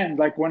friend.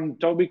 Like when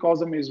Toby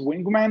calls him his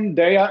wingman,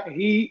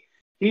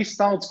 he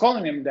starts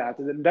calling him that.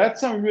 And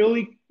that's a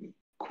really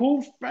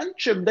cool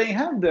friendship they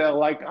have there.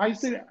 Like I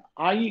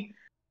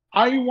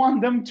I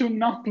want them to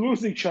not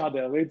lose each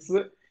other. It's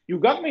You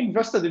got me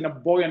invested in a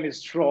boy and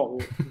his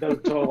troll, Del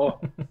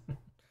Toro.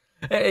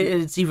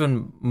 It's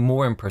even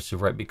more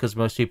impressive, right? Because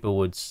most people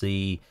would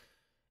see,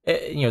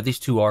 these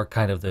two are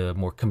kind of the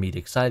more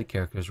comedic side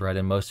characters, right?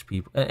 And most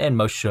people, and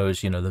most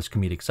shows, those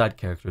comedic side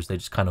characters, they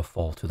just kind of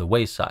fall to the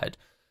wayside.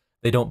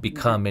 They don't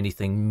become Mhm.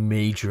 anything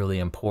majorly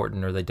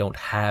important, or they don't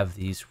have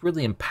these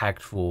really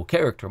impactful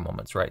character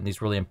moments, right? And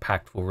these really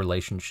impactful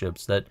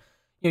relationships that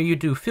you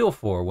do feel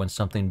for when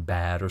something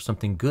bad or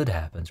something good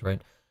happens,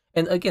 right?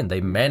 And again,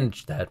 they Mhm.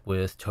 manage that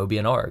with Toby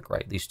and Arg,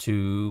 right? These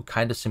two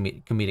kind of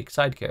comedic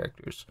side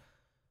characters,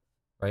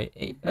 right?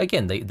 Mhm.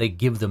 Again, they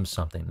give them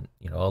something,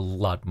 a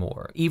lot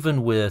more.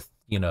 Even with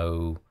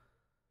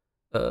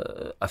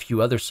a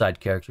few other side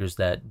characters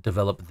that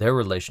develop their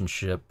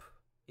relationship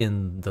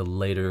in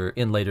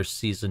later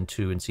season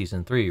 2 and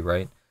season 3,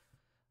 right?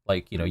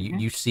 Like you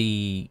Mhm.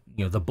 see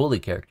the bully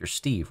character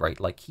Steve, right?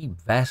 Like he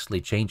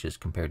vastly changes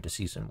compared to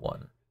season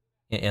 1,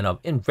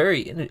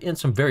 in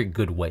some very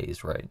good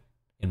ways, right?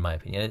 In my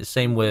opinion.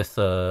 Same Mhm. with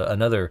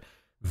another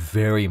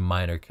very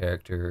minor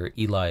character,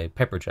 Eli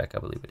Pepperjack, I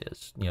believe it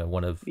is.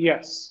 One of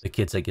Yes. the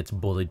kids that gets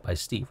bullied by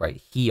Steve, right?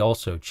 He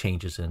also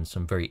changes in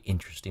some very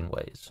interesting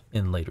ways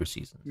in later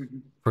seasons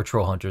Mhm. for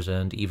Trollhunters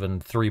and even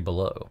Three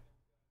Below.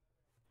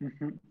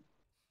 Mhm.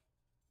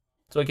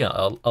 So again,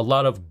 a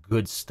lot of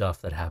good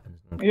stuff that happens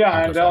and Yeah,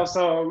 and goes on.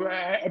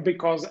 also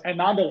because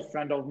another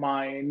friend of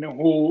mine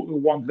who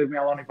won't leave me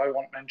alone if I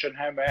won't mention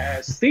him,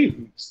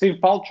 Steve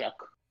Palchuk.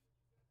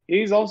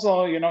 He's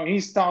also, he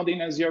started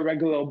in as your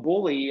regular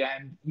bully,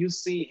 and you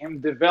see him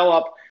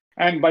develop.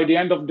 And by the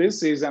end of this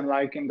season,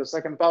 like in the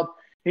second part,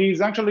 he's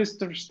actually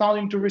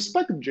starting to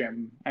respect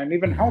Jim and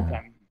even help Mm-hmm.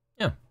 him.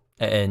 Yeah,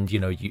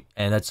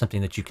 and that's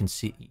something that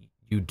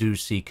you do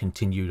see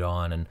continued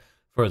on and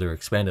further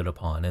expanded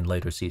upon in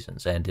later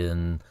seasons and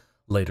in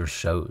later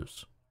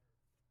shows.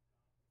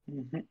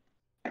 Mhm.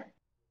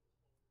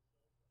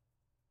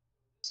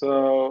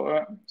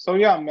 So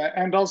yeah,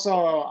 and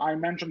also I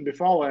mentioned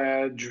before,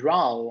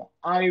 Dral.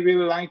 I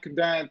really like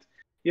that.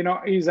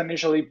 He's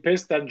initially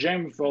pissed at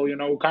Jim for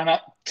kind of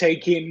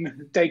taking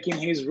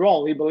his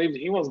role. He believed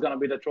he was gonna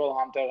be the troll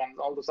hunter, and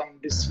all of a sudden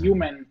this Mm-hmm.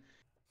 human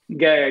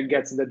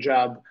gets the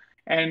job.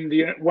 And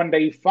when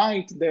they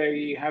fight,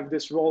 they have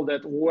this role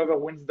that whoever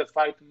wins the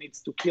fight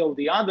needs to kill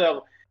the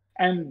other.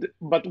 And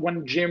but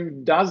when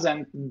Jim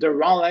doesn't, the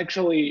role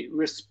actually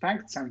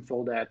respects him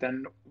for that,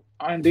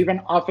 and even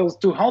offers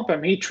to help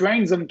him. He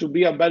trains him to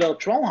be a better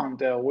troll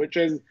hunter, which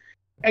is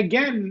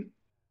again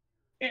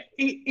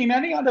in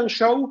any other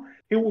show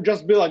he would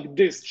just be like,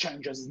 this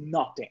changes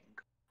nothing.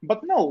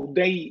 But no,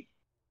 they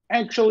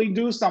actually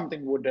do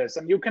something with this,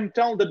 and you can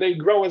tell that they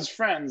grow as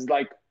friends.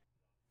 Like,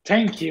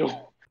 thank you.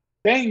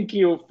 Thank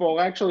you for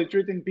actually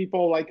treating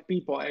people like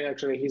people.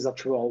 Actually, he's a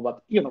troll,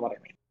 but you know what I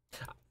mean.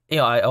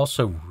 I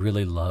also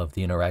really love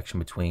the interaction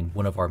between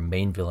one of our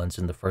main villains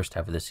in the first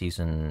half of the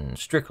season,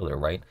 Strickler.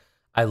 Right,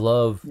 I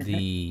love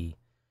Mhm.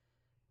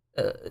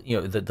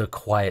 the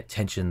quiet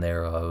tension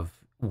there of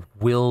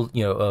Will,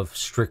 of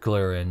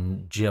Strickler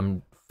and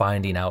Jim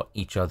finding out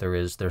each other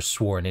is their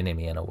sworn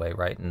enemy in a way,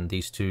 right? And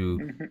these two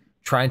Mhm.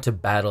 trying to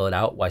battle it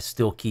out while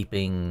still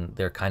keeping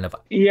their kind of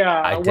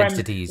Yeah,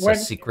 identities a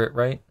secret,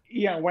 right?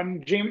 yeah,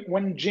 when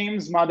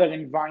Jim's mother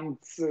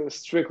invites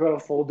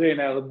Strickler for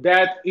dinner,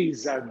 that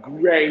is a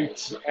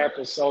great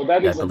episode.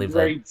 That Yeah, is a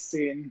great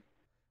scene.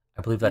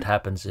 I believe that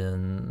happens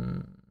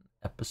in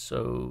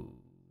episode.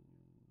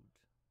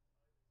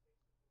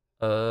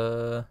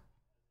 Uh,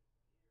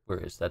 where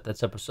is that?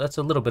 That's episode. That's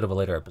a little bit of a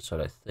later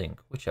episode, I think.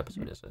 Which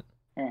episode is it?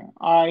 Yeah,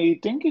 I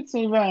think it's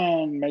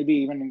even maybe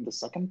even in the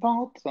second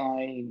part.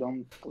 I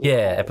don't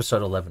Yeah, recall.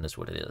 episode 11 is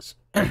what it is.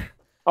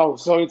 Oh,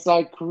 so it's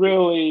like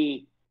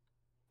really,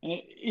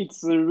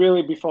 it's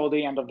really before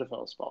the end of the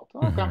first part.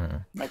 Okay, Mm-hmm.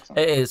 makes sense.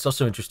 It's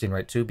also interesting,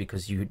 right, too,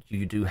 because you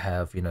do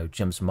have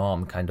Jim's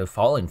mom kind of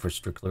falling for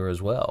Strickler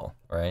as well,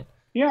 right?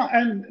 Yeah,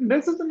 and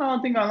this is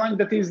another thing I like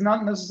that he's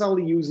not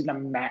necessarily using a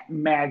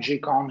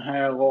magic on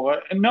her,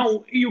 or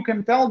no, you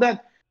can tell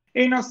that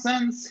in a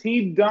sense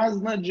he does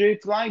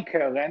legit like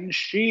her, and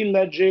she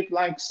legit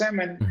likes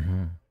him, and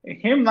Mm-hmm.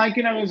 him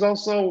liking her is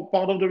also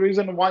part of the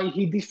reason why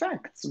he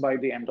defects by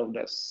the end of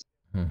this.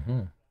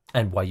 Mm-hmm.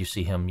 And why you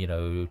see him,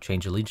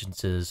 change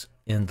allegiances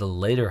in the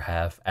later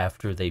half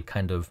after he's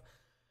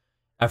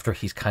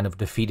kind of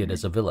defeated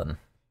as a villain.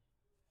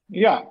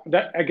 Yeah,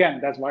 that again,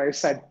 that's why I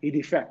said he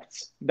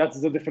defects.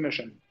 That's the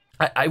definition.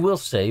 I will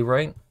say,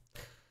 right,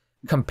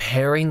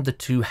 comparing the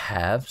two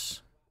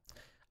halves,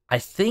 I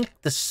think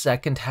the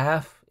second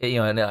half,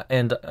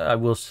 and I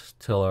will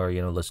tell our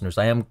listeners,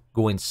 I am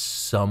going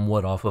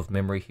somewhat off of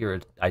memory here.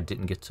 I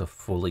didn't get to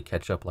fully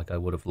catch up like I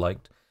would have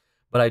liked,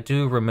 but I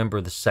do remember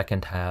the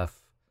second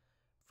half,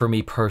 for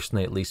me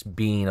personally at least,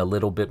 being a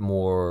little bit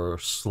more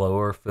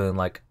slower, feeling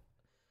like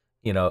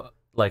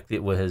like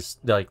it was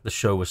like the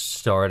show was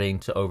starting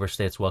to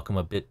overstay its welcome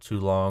a bit too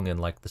long, and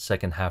like the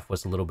second half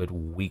was a little bit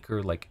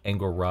weaker. Like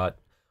Engelrot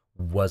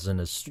wasn't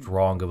as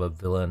strong of a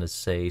villain as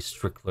say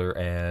Strickler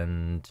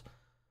and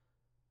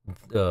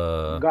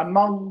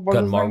Gunmar was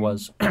his Gunmar name?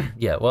 was.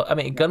 Yeah, well, I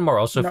mean, No, Gunmar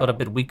also felt a no.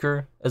 bit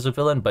weaker as a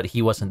villain, but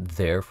he wasn't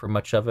there for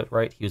much of it,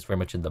 right? He was very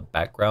much in the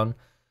background.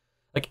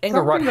 Like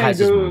Engelrot Something they has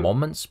his do.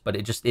 moments, but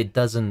it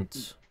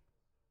doesn't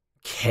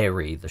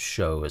carry the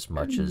show as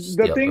much as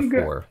The the thing,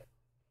 before.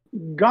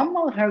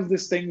 Gunmar has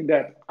this thing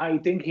that I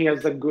think he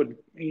has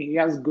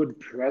good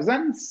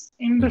presence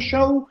in the Hmm.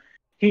 show.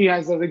 He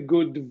has a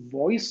good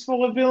voice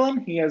for a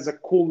villain. He has a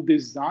cool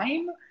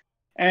design,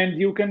 and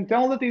you can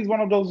tell that he's one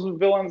of those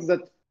villains that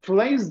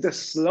plays the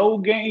slow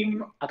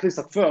game, at least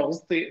at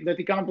first, that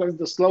he kind of plays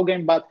the slow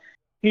game, but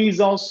he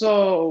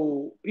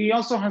also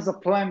has a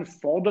plan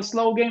for the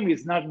slow game.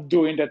 He's not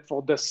doing that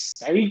for the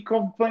sake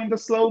of playing the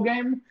slow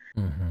game.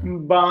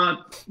 Hmm.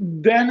 But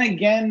then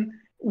again,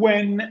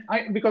 when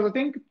I because I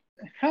think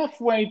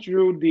halfway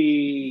through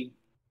the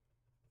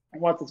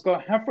what's it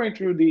called halfway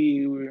through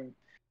the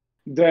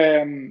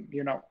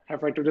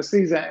halfway through the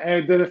season,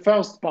 the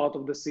first part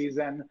of the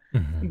season,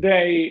 Hmm.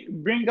 they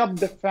bring up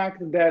the fact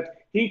that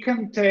he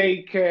can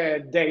take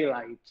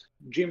daylight,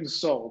 Jim's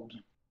sword.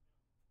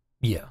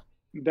 Yeah.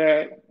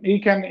 That he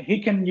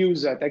can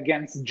use it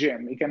against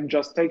Jim. He can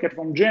just take it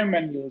from Jim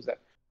and use it.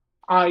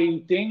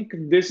 I think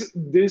this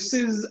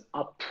is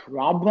a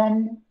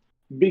problem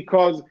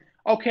because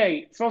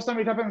okay, first time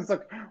it happens, it's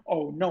like,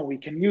 oh no, we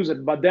can use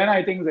it. But then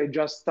I think they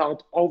just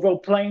start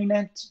overplaying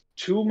it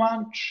too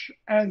much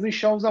as he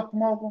shows up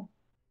more.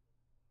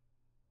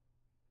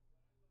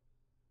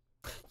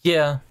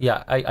 Yeah,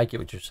 I get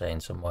what you're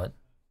saying somewhat.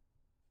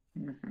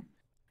 Mhm.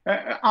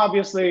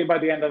 Obviously, by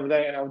the end of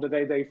the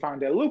day, they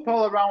found a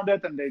loophole around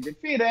it and they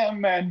defeat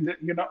him, and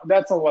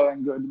that's all well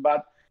and good.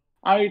 But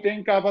I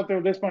think up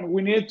until this point,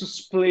 we need to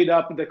split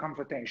up the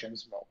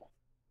confrontations more.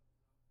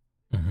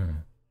 Hmm.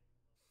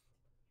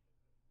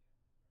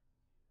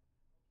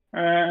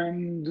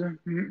 And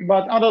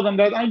but other than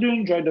that, I do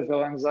enjoy the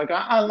villains. Like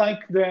I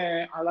like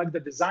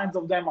the designs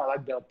of them. I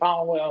like their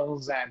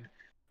powers and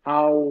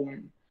how.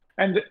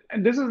 And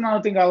this is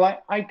another thing I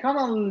like. I kind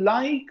of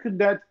like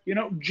that.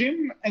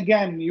 Jim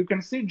again. You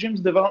can see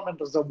Jim's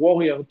development as a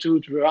warrior too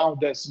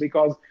throughout this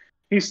because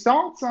he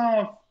starts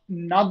off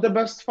not the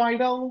best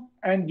fighter,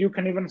 and you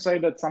can even say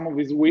that some of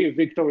his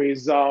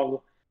victories are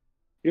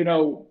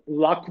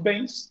luck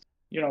based,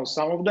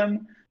 some of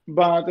them.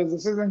 But as the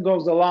season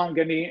goes along,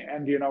 and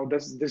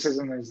this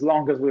isn't as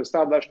long as we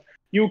established,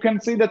 you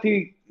can see that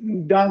he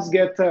does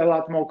get a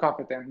lot more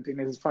competent in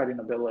his fighting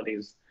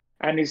abilities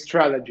and his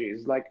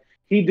strategies. Like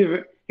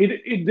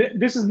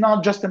this is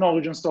not just an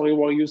origin story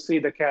where you see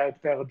the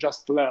character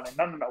just learning.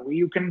 No, no, no.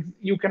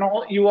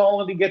 You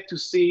already get to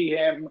see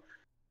him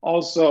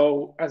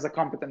also as a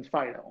competent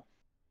fighter.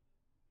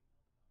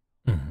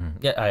 Hmm.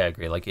 Yeah, I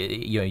agree. Like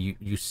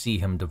you see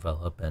him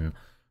develop and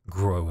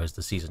grow as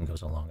the season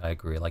goes along. I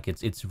agree. Like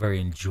it's very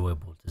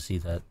enjoyable to see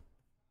that.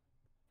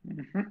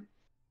 Mhm.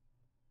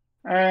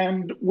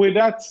 And with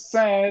that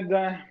said,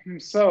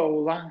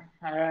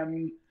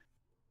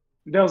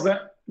 there's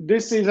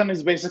this season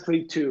is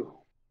basically two,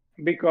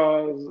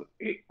 because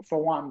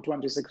for one,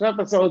 26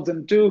 episodes,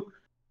 and two,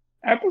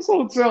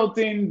 episode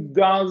 13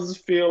 does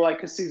feel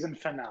like a season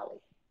finale.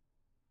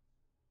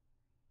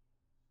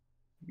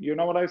 You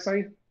know what I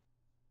say,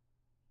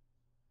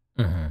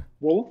 Hmm.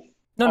 Wolf?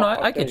 No, Oh,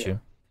 I okay, get you.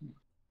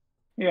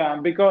 yeah,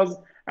 because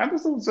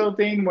episode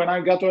 13, when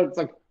I got to it, it's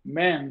like,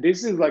 man,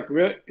 this is like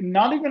real,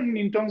 not even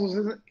in terms of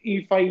season.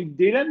 If I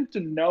didn't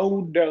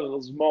know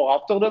there's more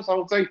after this, I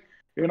would say,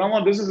 you know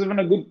what, this is even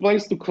a good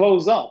place to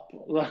close up.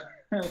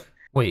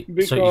 Wait,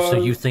 so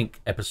you Because,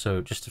 think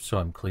episode, just so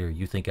I'm clear,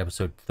 you think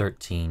episode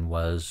 13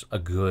 was a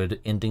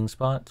good ending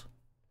spot?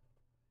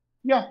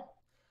 yeah,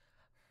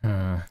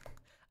 Hmm.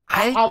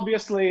 I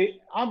obviously,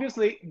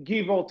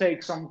 give or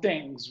take some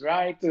things,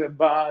 right?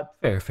 But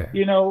fair.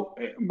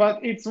 but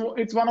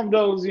it's one of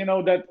those,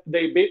 that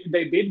they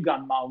beat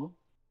Gunmao.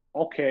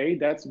 Okay,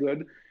 that's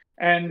good.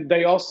 And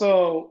they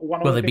also,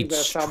 one of Well, the they things beat they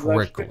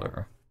established,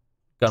 Strickler.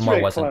 Gunmar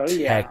wasn't Strickler,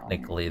 yeah.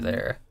 technically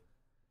there.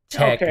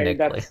 Okay,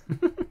 Technically.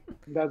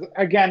 that's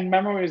again,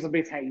 memory is a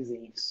bit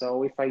hazy.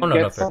 So if I Oh no,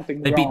 no get fair.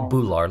 something They beat wrong,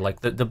 Bular.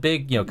 Like the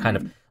big, kind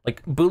of mhm,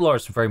 like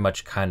Bular's very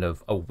much kind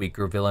of a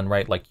weaker villain,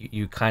 right? Like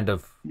you kind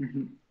of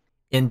mhm,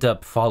 end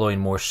up following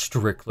more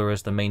Strickler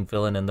as the main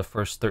villain in the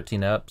first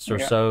 13 eps or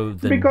yeah, so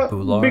than because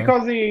Bular.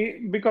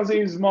 because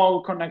he's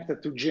more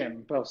connected to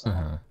Jim Hmm.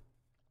 personally.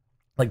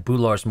 Like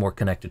Bular's more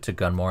connected to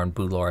Gunmar, and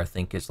Bular I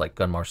think is like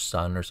Gunmar's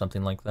son or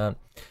something like that.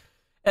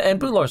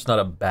 And Bular's not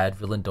a bad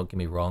villain, don't get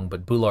me wrong,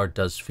 but Bular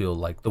does feel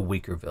like the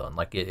weaker villain.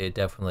 Like it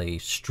definitely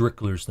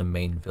Strickler's the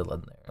main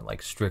villain there.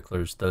 Like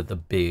Strickler's the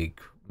big,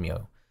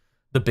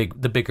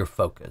 the bigger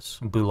focus.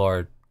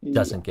 Bular Yeah,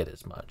 doesn't get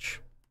as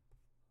much.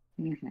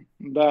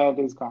 that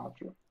is kind of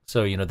true.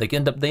 So they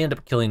end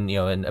up killing,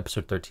 in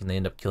episode 13 they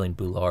end up killing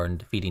Bular and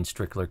defeating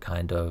Strickler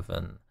kind of,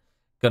 and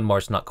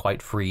Gunmar's not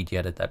quite freed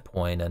yet at that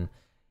point, and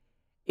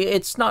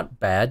it's not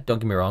bad, don't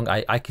get me wrong.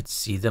 I could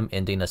see them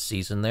ending a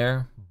season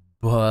there,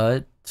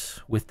 but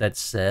with that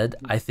said,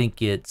 I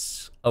think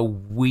it's a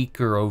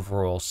weaker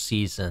overall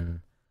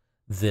season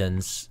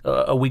than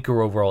a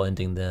weaker overall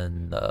ending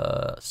than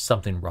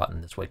Something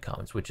Rotten This Way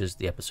Comes, which is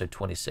the episode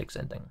 26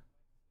 ending.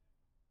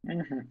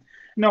 hmm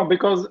No,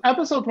 because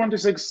episode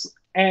 26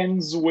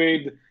 ends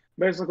with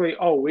basically,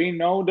 oh, we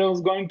know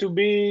there's going to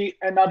be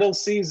another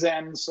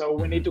season, so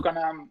we need Mm-hmm. to kind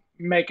of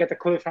make it a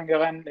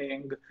cliffhanger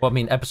ending Well, I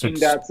mean, in episode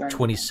that sense.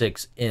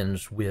 26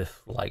 ends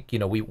with, like,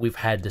 we've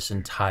had this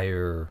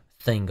entire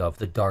thing of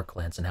the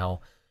Darklands and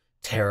how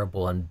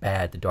terrible and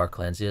bad the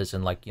Darklands is,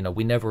 and like,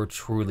 we never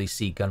truly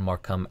see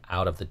Gunmar come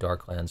out of the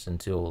Darklands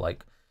until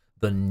like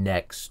the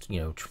next,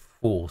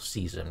 full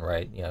season,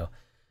 right?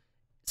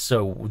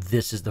 So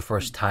this is the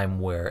first time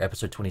where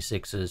episode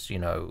 26 is,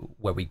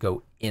 where we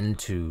go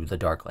into the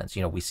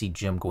Darklands. We see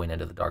Jim going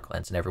into the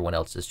Darklands and everyone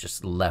else is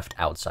just left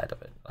outside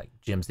of it. Like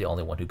Jim's the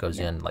only one who goes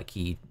Yeah. in. Like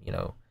he,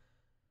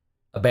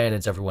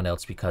 abandons everyone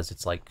else because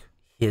it's like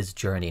his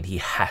journey and he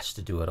has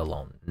to do it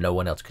alone. No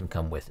one else can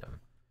come with him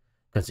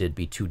because it'd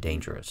be too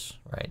dangerous,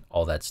 right?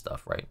 All that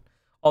stuff, right?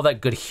 All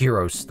that good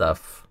hero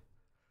stuff.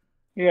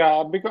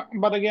 Yeah,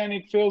 but again,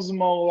 it feels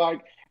more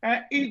like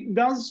it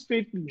does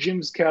fit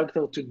Jim's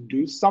character to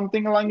do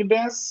something like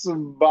this,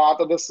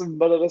 but at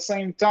the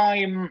same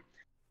time,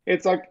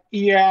 it's like,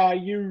 yeah,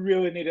 you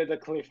really needed a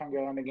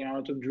cliffhanger and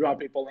again to draw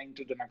people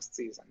into the next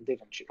season,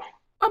 didn't you?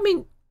 I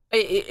mean,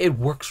 it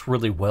works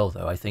really well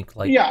though. I think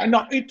like Yeah,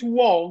 no, it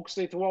works.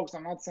 It works.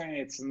 I'm not saying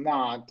it's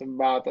not,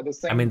 but at the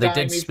I same mean, they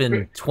did time, if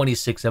spend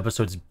 26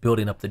 episodes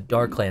building up the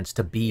Darklands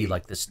to be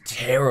like this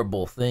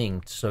terrible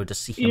thing. So to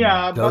see him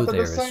yeah, go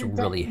there is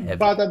really but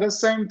heavy. at the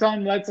same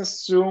time, let's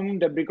assume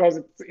that because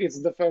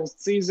it's the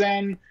first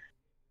season,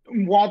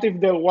 what if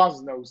there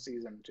was no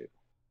season two?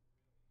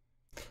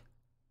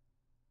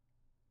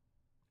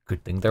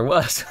 Good thing there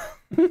was.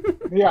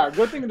 Yeah,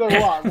 good thing there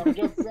was. I'm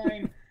just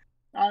saying.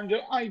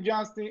 I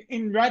just,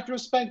 in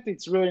retrospect,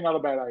 it's really not a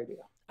bad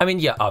idea. I mean,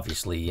 yeah,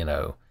 obviously,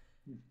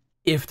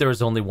 if there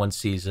was only one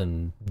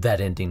season,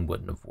 that ending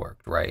wouldn't have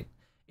worked, right?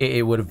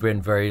 It would have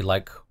been very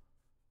like,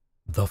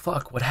 the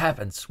fuck? What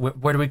happens?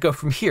 Where do we go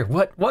from here?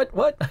 What?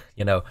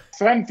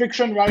 Fan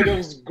fiction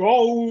writers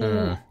go.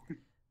 Mm.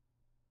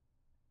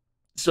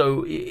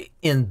 So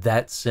in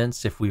that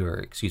sense, if we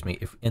were,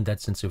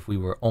 if we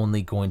were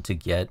only going to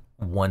get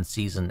one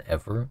season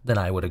ever, then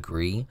I would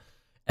agree.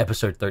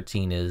 Episode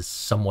 13 is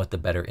somewhat the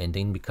better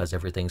ending because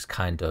everything's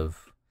kind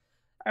of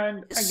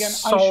And again,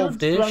 I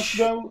should stress solved-ish.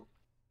 though,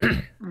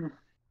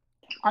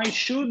 I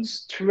should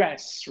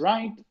stress,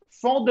 right?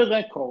 For the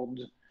record,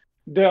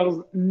 there's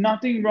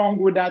nothing wrong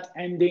with that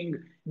ending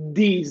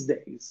these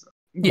days.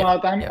 Yeah, yeah.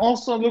 But I'm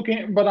also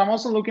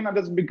looking at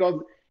this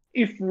because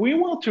if we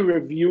were to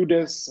review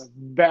this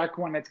back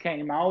when it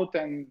came out,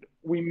 and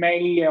we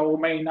may or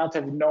may not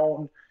have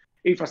known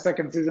if a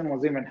second season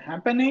was even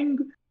happening,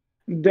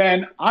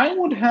 then I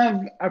would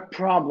have a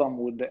problem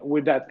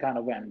with that kind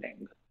of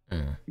ending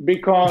Mm.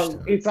 because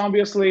Interesting. it's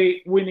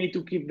obviously we need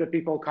to keep the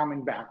people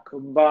coming back,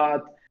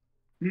 but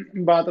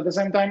at the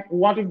same time,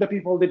 what if the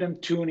people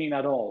didn't tune in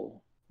at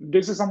all?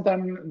 This is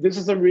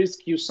a risk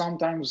you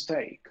sometimes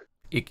take.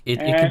 It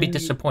can be And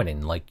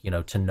disappointing, like,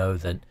 to know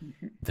that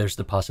there's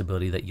the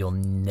possibility that you'll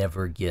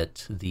never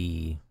get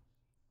the,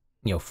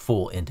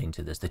 full ending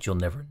to this, that you'll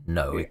never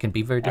know. It can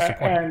be very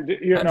disappointing. and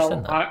I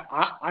understand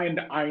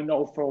that. I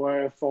know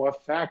for a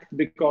fact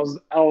because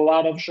a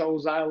lot of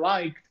shows I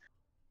liked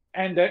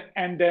and they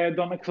had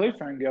on a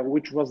cliffhanger,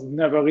 which was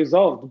never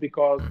resolved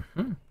because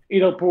Hmm.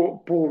 either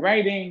poor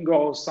writing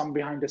or some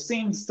behind the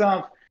scenes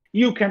stuff.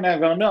 You can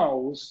never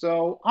know.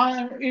 So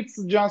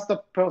it's just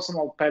a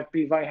personal pet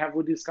peeve I have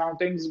with these kind of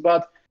things.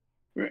 But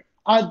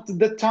at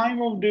the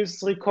time of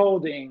this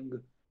recording,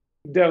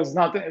 there's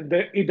not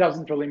it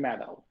doesn't really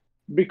matter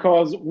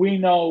because we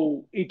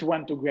know it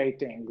went to great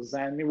things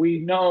and we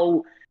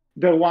know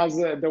there was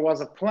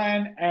a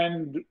plan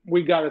and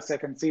we got a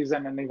second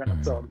season and even a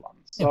third Hmm. one,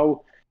 Yeah,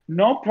 so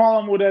no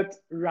problem with it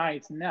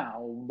right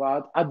now,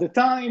 but at the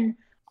time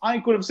I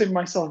could have seen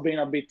myself being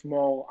a bit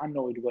more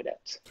annoyed with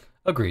it.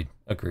 agreed,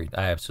 agreed.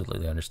 I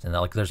absolutely understand that.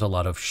 Like, there's a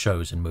lot of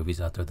shows and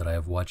movies out there that I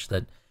have watched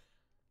that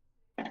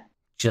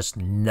just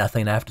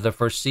nothing after the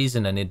first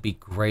season, and it'd be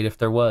great if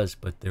there was,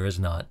 but there is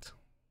not.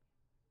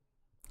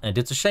 And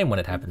it's a shame when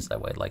it happens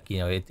that way. Like,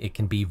 it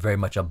can be very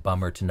much a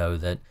bummer to know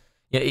that,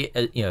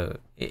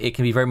 it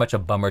can be very much a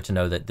bummer to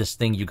know that this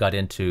thing you got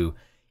into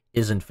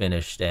isn't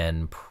finished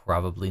and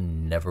probably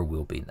never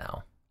will be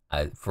now,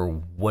 for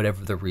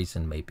whatever the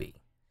reason may be.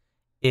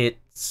 It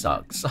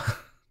sucks.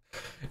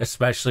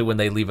 Especially when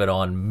they leave it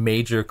on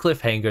major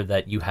cliffhanger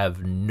that you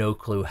have no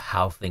clue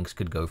how things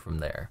could go from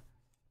there.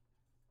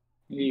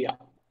 Yeah,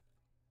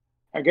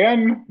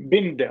 again,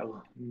 been there,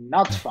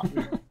 not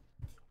fun.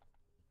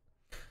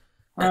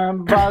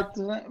 But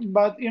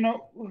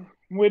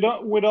with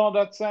all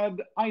that said,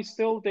 I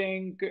still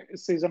think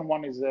season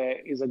one is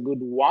a good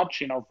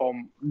watch.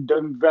 From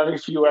the very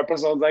few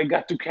episodes I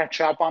got to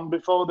catch up on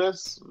before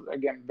this,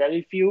 again,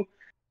 very few,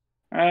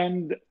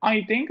 and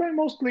I think I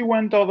mostly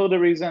went over the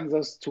reasons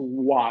as to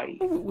why.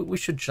 We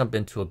should jump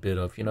into a bit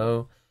of,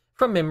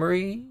 from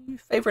memory,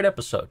 favorite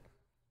episode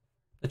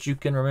that you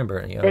can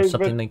remember,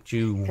 something Favorite that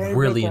you favorite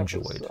really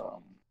enjoyed.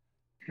 episode.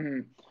 Hmm.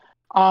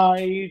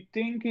 I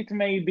think it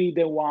may be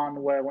the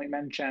one where we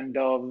mentioned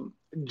of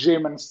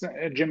Jim and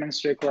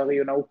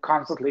Strickler,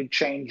 constantly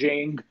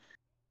changing,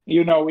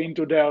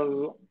 into their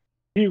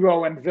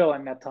hero and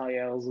villain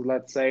attires,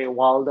 let's say,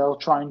 while they're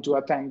trying to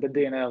attend the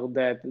dinner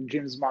that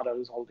Jim's mother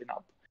is holding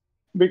up.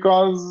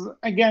 Because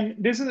again,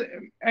 this is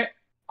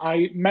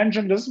I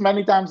mentioned this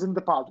many times in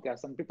the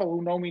podcast, and people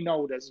who know me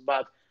know this,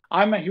 but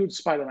I'm a huge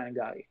Spider-Man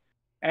guy.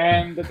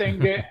 And the thing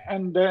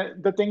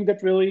that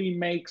really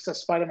makes a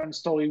Spider-Man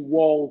story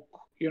work,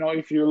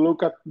 if you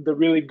look at the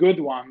really good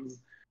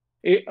ones,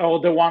 or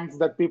the ones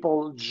that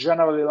people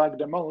generally like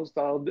the most,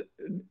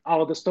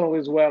 are the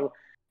stories where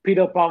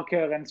Peter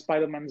Parker and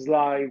Spider-Man's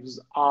lives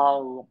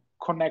are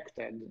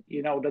connected.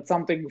 That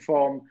something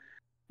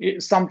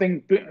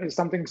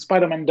something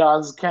Spider-Man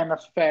does can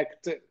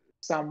affect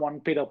someone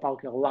Peter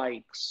Parker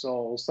likes,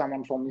 or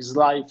someone from his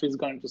life is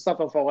going to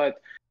suffer for it.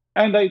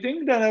 And I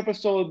think that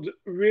episode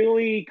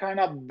really kind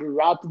of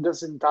brought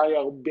this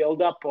entire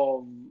build-up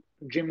of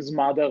Jim's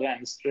mother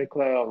and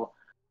Strickler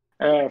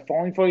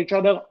falling for each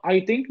other. I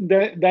think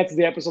that's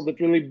the episode that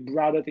really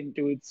brought it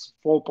into its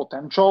full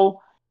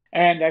potential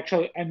and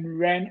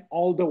ran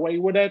all the way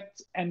with it.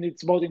 And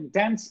it's both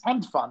intense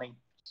and funny.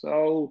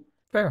 So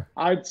Fair.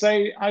 I'd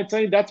say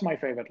that's my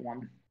favorite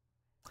one.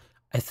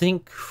 I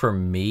think for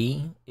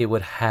me, it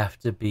would have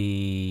to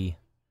be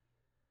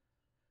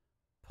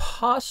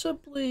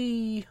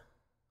possibly,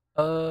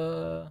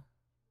 uh,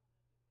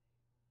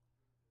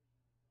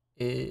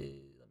 let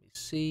me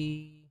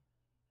see.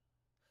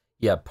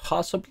 Yeah,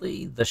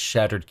 possibly the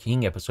Shattered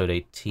King episode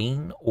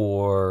 18,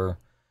 or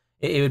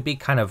it would be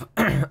kind of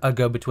a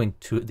go between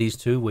these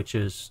two, which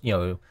is,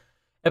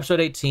 episode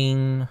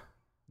 18,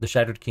 the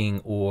Shattered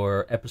King,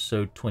 or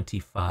episode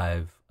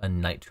 25, A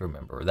Night to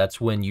Remember. That's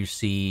when you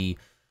see,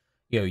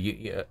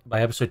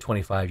 by episode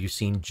 25, you've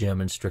seen Jim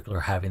and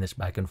Strickler having this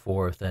back and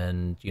forth,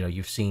 and,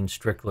 you've seen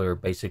Strickler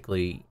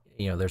basically,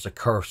 there's a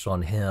curse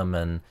on him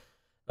and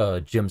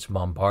Jim's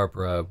mom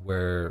Barbara,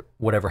 where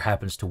whatever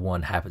happens to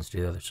one happens to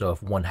the other. So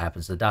if one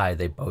happens to die,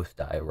 they both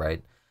die,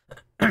 right?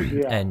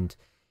 Yeah. And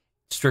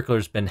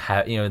Strickler's been,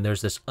 and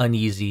there's this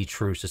uneasy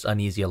truce, this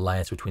uneasy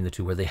alliance between the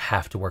two, where they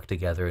have to work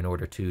together in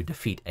order to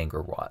defeat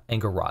Anger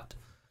Rot.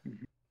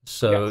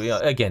 So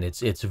Yes. again,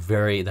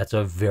 that's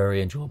a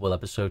very enjoyable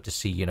episode to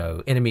see.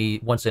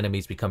 Once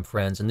enemies become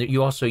friends, and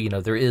you also,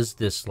 there is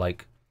this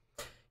like,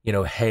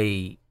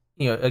 hey,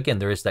 again,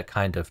 there is that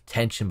kind of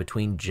tension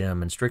between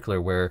Jim and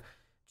Strickler where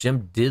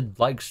Jim did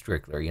like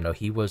Strickler.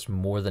 He was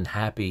more than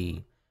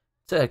happy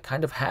to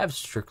kind of have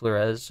Strickler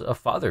as a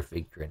father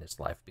figure in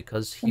his life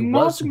because he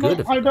was Not, good not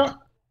of I him. don't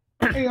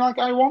like.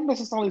 I won't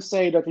necessarily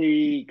say that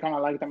he kind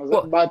of liked him,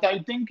 Well, but I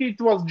think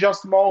it was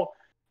just more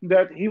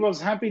that he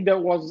was happy there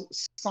was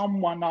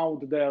someone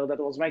out there that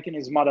was making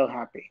his mother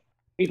happy.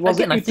 It was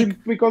again, I it's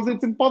think because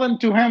it's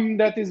important to him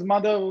that his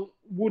mother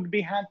would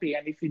be happy,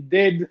 and if he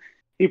did,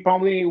 he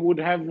probably would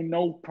have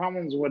no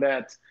problems with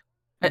that.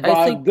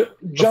 I think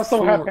But just so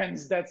before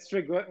happens that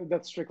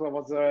Strickler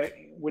was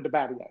with the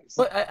bad guys.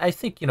 well, I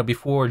think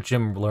before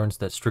Jim learns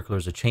that Strickler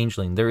is a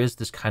changeling, there is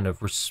this kind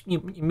of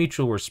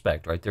mutual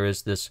respect, right? There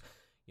is this,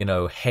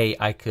 hey,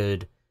 I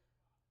could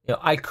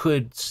I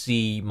could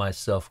see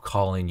myself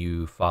calling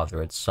you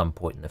father at some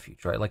point in the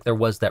future, right? Like there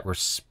was that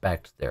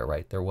respect there,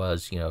 right? There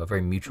was, a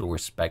very mutual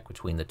respect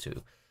between the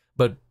two.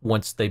 But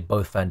once they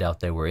both found out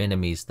they were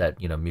enemies, that,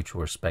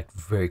 mutual respect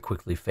very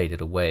quickly faded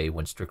away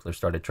when Strickler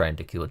started trying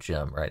to kill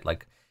Jim, right?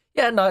 Like,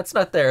 yeah, no, it's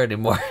not there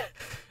anymore.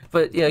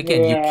 But yeah,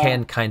 again, you Yeah.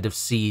 can kind of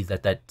see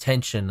that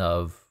tension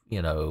of,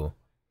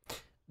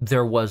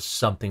 there was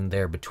something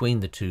there between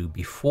the two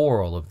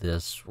before all of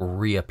this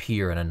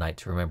reappear in A Night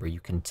to Remember. You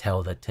can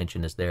tell that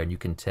tension is there, and you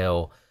can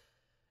tell,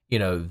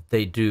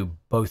 they do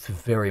both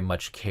very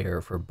much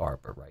care for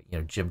Barbara,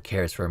 right? Jim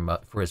cares for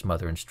his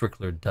mother, and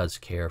Strickler does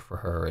care for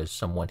her as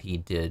someone he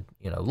did,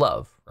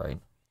 love, right?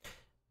 Mhm.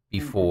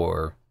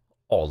 Before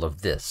all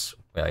of this,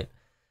 right?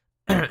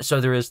 So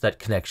there is that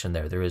connection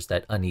there. There is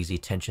that uneasy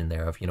tension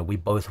there of, we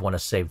both want to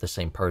save the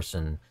same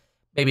person.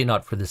 Maybe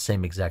not for the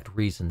same exact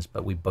reasons,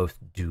 but we both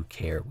do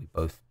care. We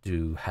both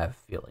do have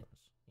feelings.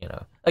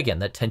 Again,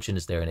 that tension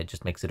is there, and it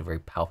just makes it a very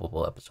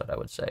palpable episode, I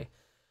would say.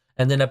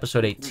 And then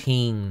episode Mhm.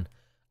 18,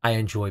 I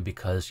enjoy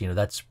because,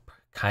 that's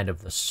kind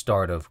of the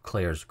start of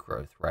Claire's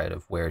growth, right?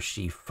 Of where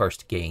she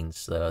first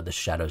gains the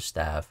shadow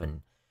staff,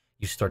 and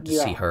you start to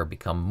see Yeah. her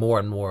become more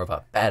and more of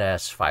a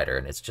badass fighter,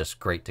 and it's just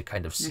great to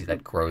kind of see Mhm.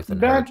 that growth and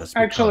her That's just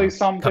actually coming to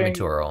something.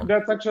 her own.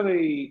 That's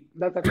actually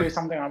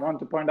something I want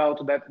to point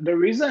out. That the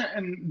reason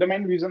and the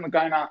main reason,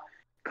 kind of,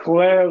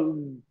 Claire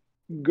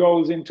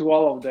goes into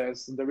all of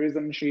this. The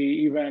reason she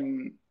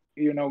even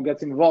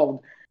gets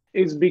involved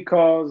is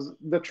because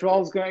the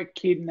trolls got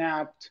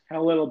kidnapped her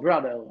little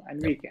brother Yep.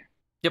 Enrique,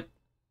 Yep.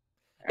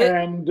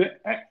 It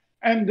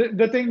and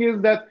the thing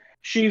is that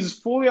she's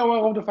fully aware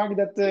of the fact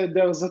that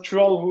there's a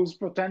troll who's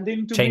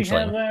pretending to be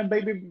changeling. her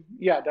baby.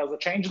 Yeah, there's a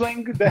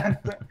changeling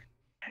that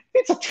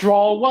it's a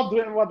troll.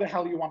 What the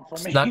hell you want from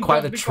It's me? not quite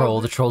a Just because.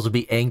 troll. The trolls would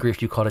be angry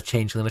if you called a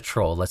changeling a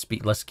troll. Let's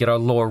get our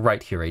lore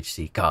right here,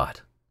 HC.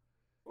 God.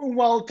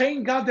 Well,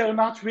 thank God they're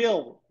not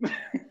real.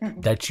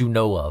 That you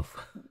know of.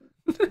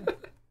 The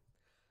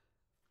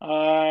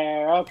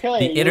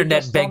Okay, you're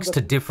internet just on begs the.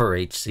 to differ,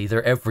 HC.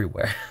 They're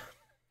everywhere.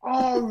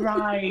 All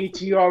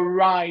right, you're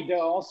right. There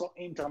are also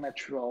internet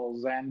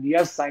trolls, and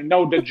yes, I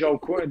know the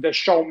joke. The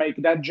show make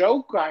that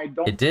joke. I It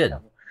don't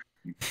care.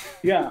 did.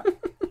 Yeah,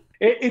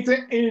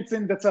 it's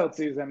in the third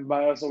season,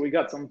 but so we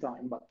got some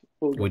time, but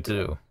we'll We get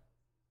to it. do.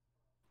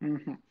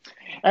 Mhm.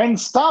 And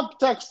stop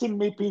texting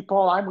me,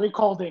 people. I'm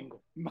recording.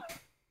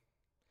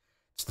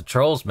 It's the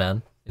trolls,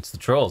 man. It's the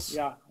trolls.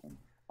 Yeah.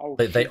 Oh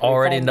They shit, they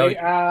already found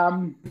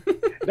know. me.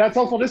 That's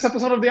all for this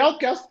episode of the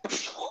Outcast.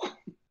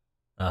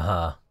 Uh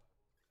huh.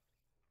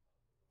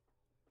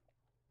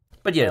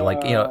 But yeah,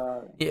 like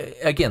uh,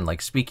 again,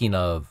 like speaking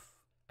of,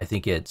 I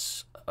think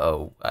it's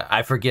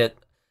I forget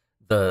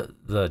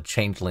the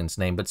changeling's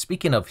name, but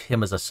speaking of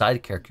him as a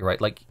side character, right?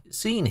 Like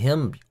seeing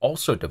him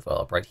also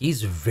develop, right?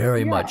 He's very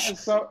yeah. much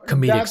So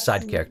comedic that's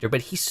side character,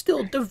 but he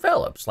still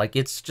develops. Like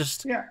it's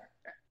just yeah.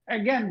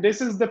 Again,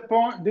 this is the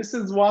point. This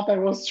is what I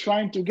was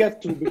trying to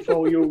get to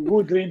before you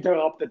rudely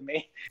interrupted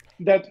me.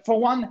 That for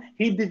one,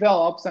 he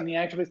develops and he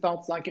actually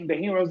starts liking the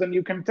heroes, and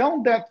you can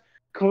tell that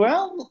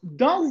Claire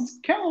does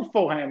care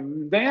for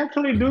him. They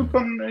actually do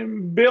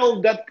mhm.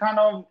 build that kind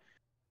of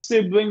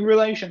sibling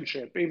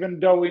relationship, even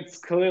though it's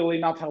clearly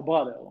not her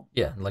brother.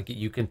 Yeah, like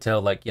you can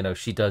tell, like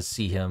she does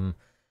see him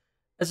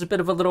as a bit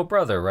of a little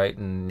brother, right?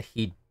 And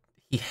he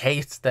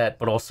hates that,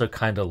 but also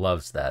kind of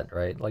loves that,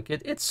 right? Like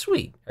it's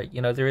sweet, right?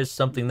 There is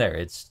something there.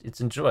 It's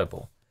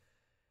enjoyable.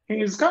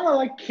 He's kind of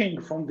like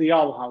King from the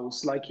Owl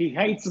House. Like he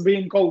hates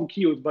being called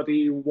cute, but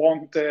he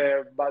won't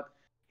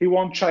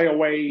shy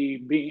away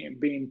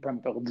being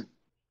pampered.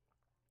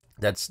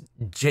 That's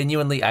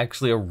genuinely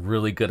actually a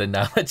really good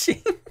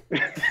analogy.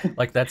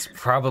 Like that's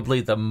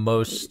probably the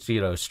most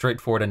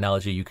straightforward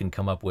analogy you can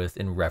come up with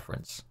in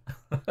reference.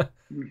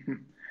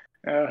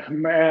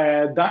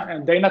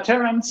 Dana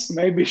Terrence,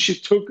 maybe she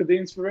took the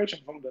inspiration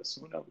from this.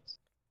 Who knows?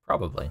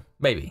 Probably,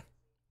 maybe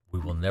we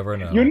will never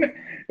You know. know,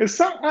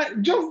 just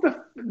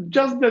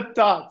the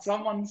thought.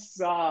 Someone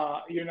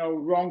saw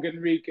wrong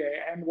Enrique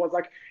and was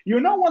like, you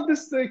know what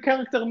this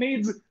character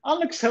needs?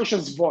 Alex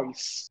Hirsch's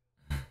voice.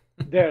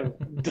 There,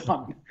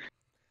 done.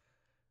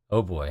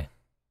 Oh boy.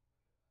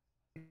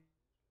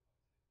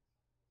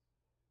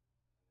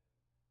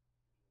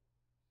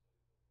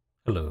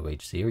 Hello,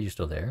 HC. Are you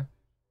still there?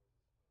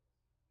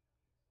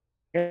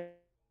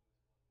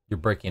 You're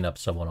breaking up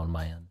someone on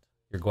my end.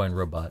 You're going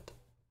robot.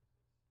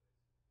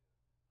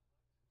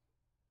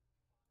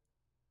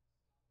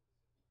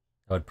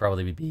 That would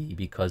probably be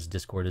because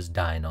Discord is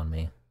dying on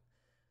me.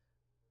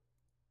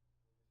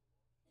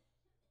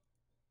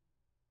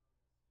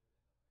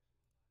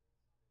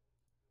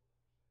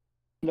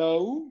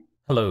 Hello.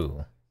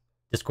 Hello.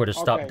 Discord has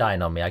stopped Okay.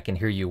 dying on me. I can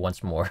hear you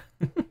once more.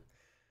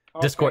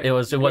 Discord, Okay.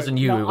 it Good. wasn't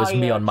you. No, It was I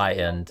me on my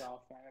actually logged end.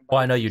 off, Well, but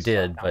I know you it's fine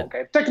did, now. but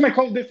Okay.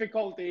 Technical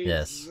difficulties.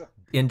 yes,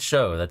 in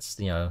show. That's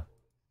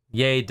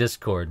yay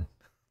Discord.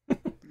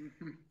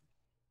 Mhm.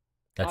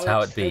 That's how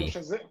Alex it be. Hirsch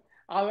has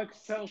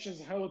Alex Hirsch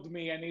has heard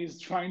me and he's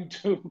trying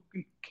to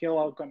kill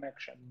our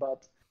connection,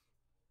 but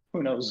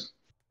who knows?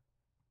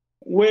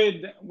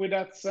 With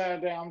that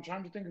said, I'm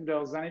trying to think if there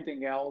was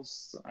anything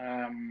else.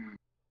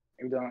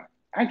 If there,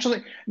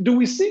 actually, do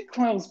we see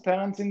Claire's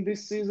parents in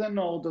this season,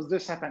 or does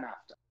this happen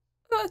after?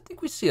 I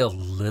think we see a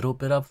little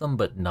bit of them,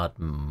 but not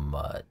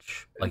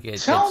much. Like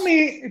Tell it's.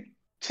 me,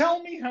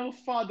 tell me her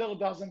father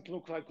doesn't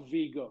look like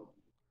Vigo.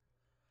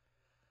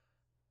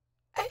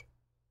 I,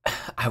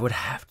 I would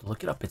have to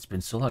look it up. It's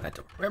been so long, I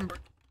don't remember.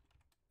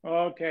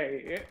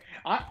 Okay,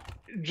 I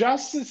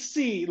just to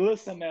see,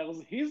 listeners,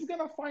 he's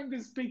gonna find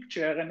this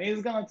picture and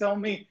he's gonna tell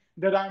me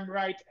that I'm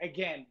right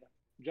again.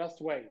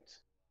 Just wait.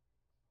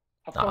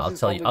 Of No, course, he's I'll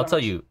tell you. probably gonna.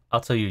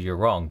 I'll tell you. You're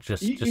wrong.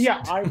 Just.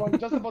 Yeah, I was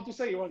just about to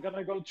say you were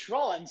gonna go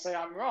troll and say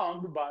I'm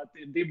wrong, but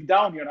deep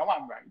down, you know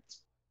I'm right.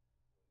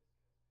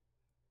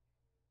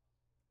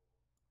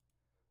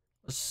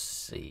 Let's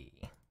see.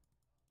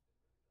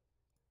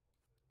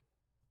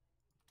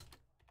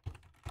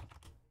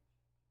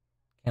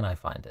 Can I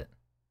find it?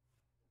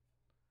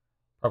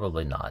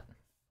 Probably not.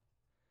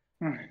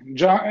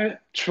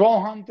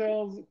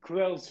 Trollhunters,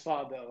 Claire's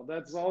father.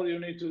 That's all you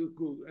need to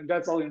Google.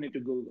 That's all you need to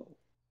Google.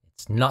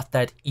 It's not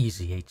that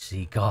easy,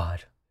 HC.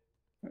 God.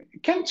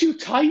 Can't you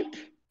type?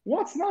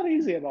 What's not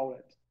easy about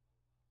it?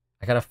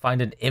 I gotta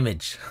find an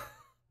image.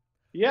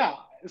 Yeah,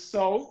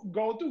 so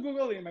go to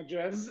Google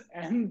Images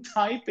and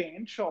type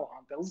in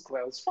Trollhunters,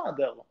 Claire's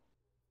father.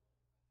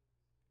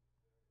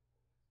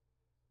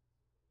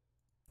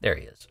 There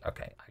he is.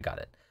 Okay, I got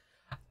it.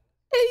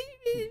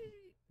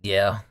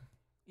 Yeah.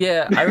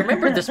 Yeah, I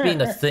remember this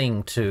being a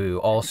thing too,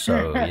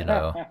 also,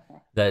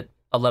 that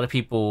a lot of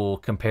people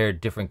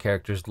compared different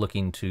characters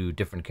looking to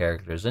different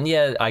characters. And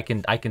yeah, I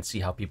can see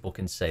how people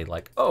can say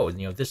like, oh,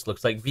 this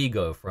looks like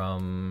Vigo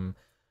from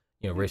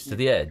Race to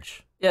the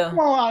Edge. Yeah.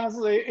 Well,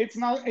 honestly, it's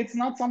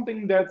not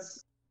something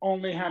that's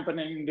only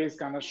happening in this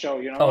kind of show.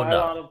 Oh A no.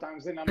 lot of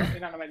times in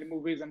animated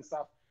movies and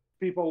stuff,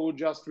 people will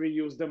just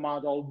reuse the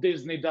model.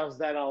 Disney does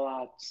that a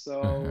lot.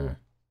 Hmm. So,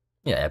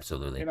 Yeah,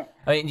 absolutely. you know,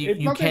 I mean, it's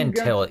you nothing can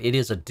tell against. it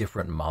is a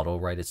different model,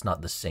 right? It's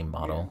not the same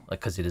Yeah, model,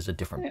 like because it is a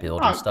different yeah,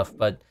 build and stuff.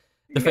 But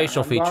the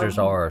facial yeah, features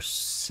are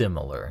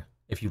similar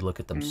if you look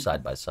at them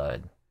side mhm. by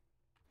side.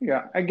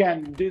 Yeah.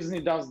 Again,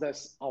 Disney does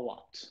this a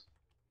lot.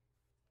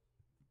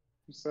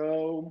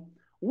 So,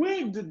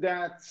 with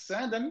that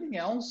said, anything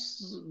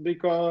else?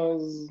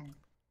 Because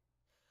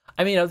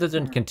I mean, other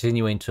than hmm,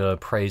 continuing to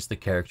praise the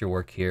character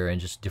work here and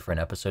just different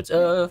episodes,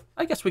 yeah.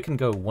 I guess we can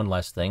go one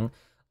last thing.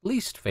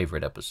 Least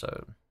favorite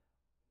episode.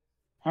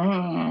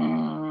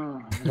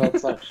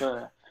 That's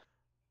actually.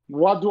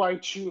 What do I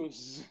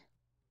choose?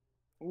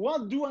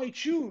 What do I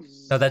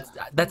Now choose?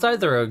 that's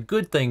either a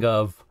good thing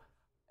of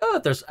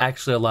there's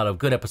actually a lot of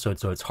good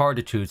episodes, so it's hard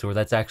to choose, or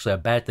that's actually a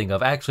bad thing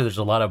of actually there's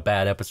a lot of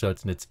bad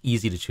episodes and it's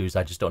easy to choose.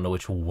 I just don't know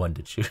which one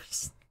to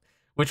choose.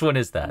 Which one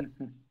is that?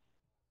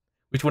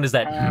 Which one is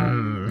that?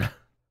 Hmm. Um,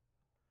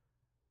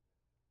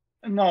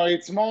 no,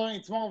 it's more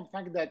of the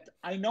fact that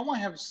I know I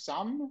have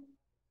some,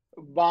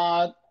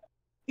 but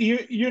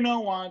you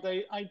know what?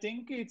 I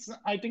think it's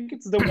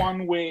the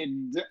one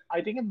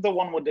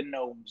with the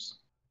gnomes.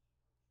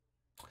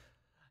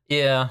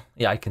 Yeah,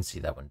 I can see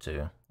that one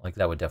too. Like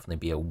that would definitely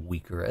be a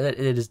weaker. It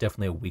is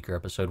definitely a weaker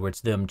episode where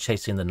it's them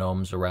chasing the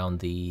gnomes around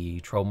the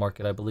troll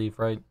market, I believe,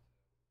 right?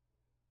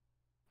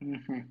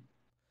 Hmm.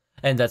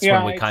 And that's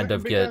when Yeah, we it's kind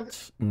of because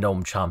get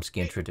Gnome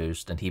Chomsky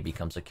introduced, and he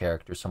becomes a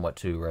character somewhat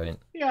too, right?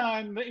 yeah,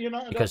 and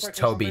that's Because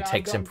actually Toby something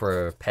takes him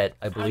for a pet,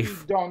 I I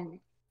believe. don't,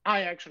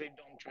 I actually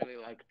don't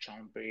really like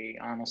Chompy,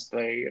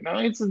 honestly.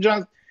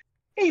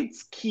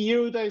 It's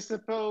cute, I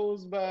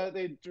suppose, but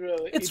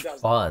It's it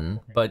does not work fun,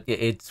 for me. but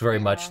it's very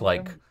much Yeah,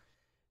 like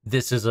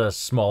this is a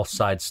small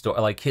side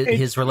story. Like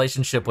his it's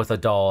relationship with a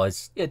doll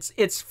is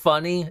it's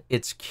funny,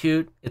 it's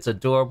cute, it's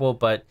adorable,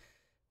 but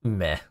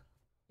meh.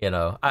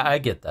 I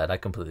get that. I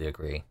completely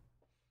agree.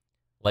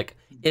 Like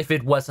if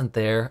it wasn't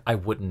there, I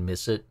wouldn't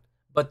miss it.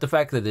 But the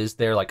fact that it is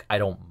there, like I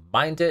don't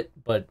mind it.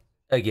 But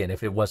again,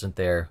 if it wasn't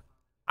there,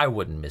 I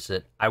wouldn't miss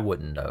it. I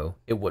wouldn't know.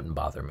 It wouldn't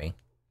bother me.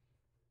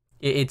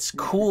 It's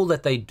cool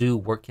that they do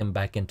work him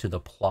back into the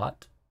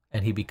plot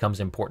and he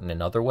becomes important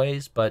in other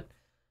ways. But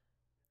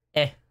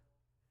eh.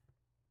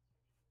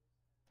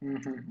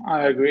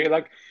 I agree.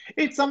 Like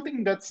it's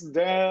something that's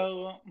there.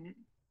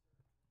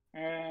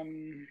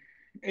 Um,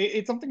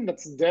 it's something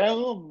that's there,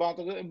 but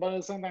at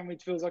the same time,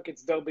 it feels like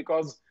it's there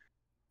because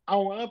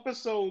our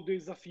episode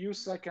is a few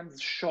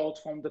seconds short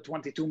from the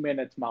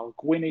 22-minute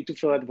mark. We need to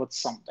fill it with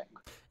something.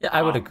 Yeah,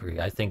 I would agree.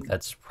 I think Um,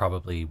 that's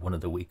probably one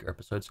of the weaker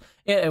episodes.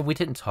 Yeah, and we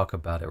didn't talk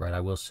about it, right? I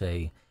will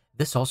say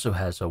this also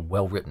has a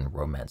well-written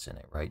romance in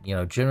it, right?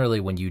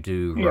 Generally when you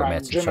do yeah,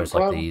 romance in Jim and shows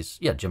like Claire. these,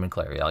 yeah, Jim and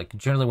Clary, like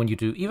generally when you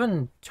do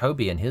even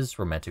Toby and his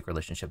romantic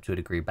relationship to a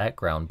degree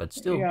background, but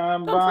still Yeah,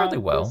 done fairly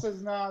but this well.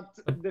 is not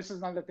But this is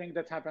not the thing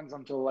that happens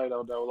until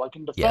later though. Like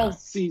in the yeah,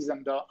 first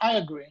season though, I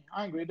agree.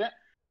 I agree that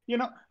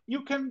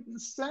you can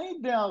say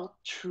they're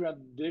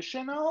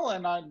traditional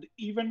and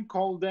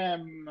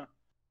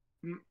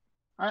mm,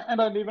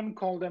 I'd even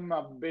call them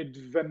a bit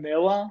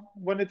vanilla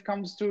when it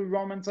comes to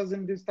romances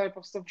in this type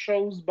of stuff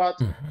shows, but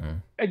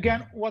hmm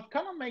again, what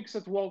kind of makes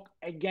it work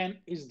again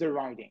is the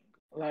writing.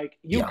 Like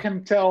Yeah. you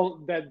can tell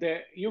that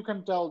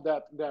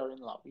they're in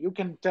love. You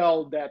can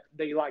tell that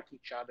they like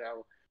each other,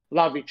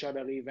 love each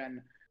other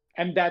even,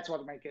 and that's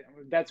what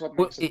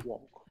Well, makes it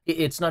work.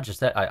 it's not just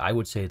that. I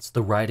would say it's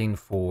the writing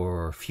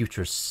for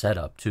future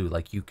setup too.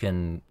 Like you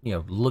can,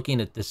 looking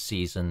at this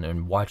season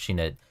and watching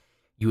it,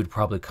 you would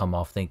probably come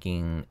off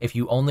thinking, if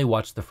you only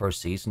watch the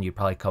first season, you'd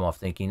probably come off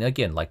thinking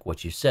again, like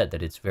what you said,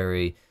 that it's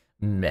very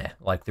meh.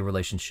 Like the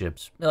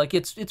relationships, like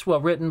it's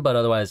well written, but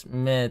otherwise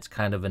meh. It's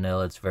kind of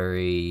vanilla. It's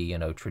very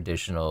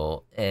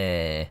traditional.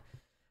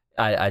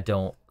 I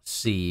don't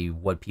see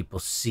what people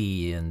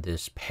see in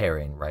this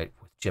pairing, right,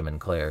 with Jim and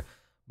Claire.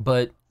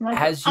 But Like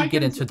as you I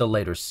get can, into the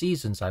later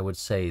seasons, I would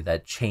say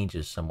that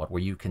changes somewhat,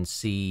 where you can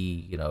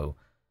see,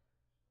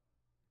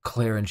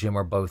 Claire and Jim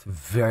are both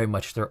very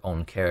much their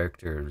own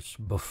characters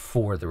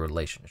before the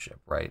relationship,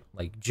 right?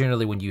 Like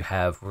generally when you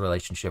have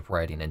relationship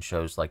writing in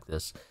shows like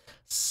this,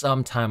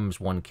 sometimes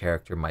one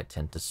character might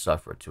tend to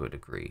suffer to a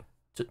degree,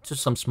 to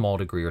some small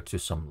degree or to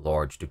some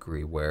large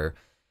degree, where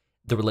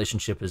the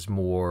relationship is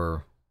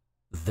more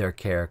their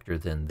character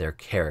than their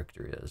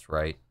character is,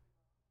 right?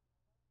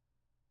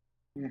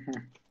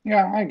 mhm.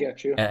 Yeah, I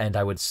get you. And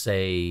I would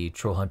say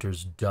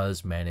Trollhunters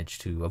does manage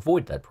to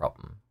avoid that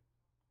problem.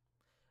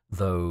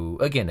 Though,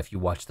 again, if you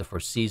watch the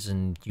first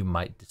season, you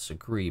might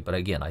disagree. But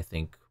again, I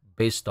think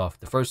based off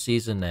the first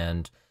season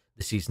and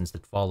the seasons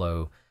that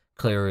follow,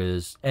 Claire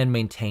is and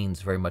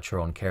maintains very much her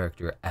own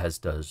character, as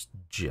does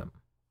Jim.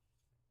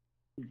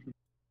 Mhm.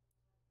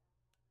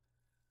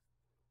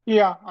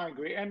 Yeah, I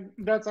agree, and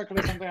that's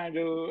actually something I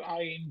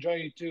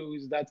enjoy too.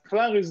 Is that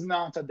Claire is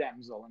not a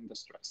damsel in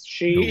distress.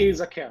 She is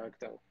No. a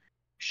character.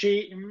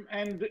 She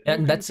and you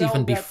And can that's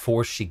even tell that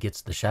before she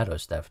gets the shadow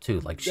stuff, too.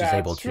 Like, she's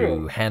able that's to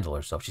true. handle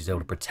herself, she's able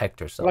to protect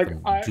herself Like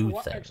and I do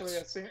what actually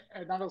things.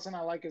 another thing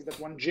I like is that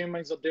when Jim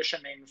is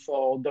auditioning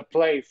for the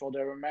play for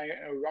the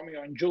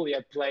Romeo and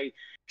Juliet play,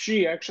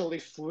 she actually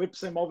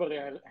flips him over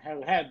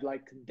her head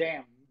like,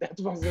 damn, that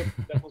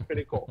was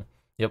pretty cool.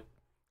 Yep.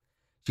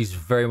 She's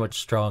very much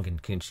strong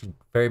and can she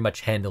very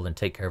much handle and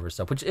take care of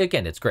herself, which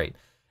again, it's great.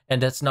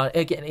 And that's not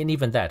again, and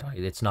even that, right,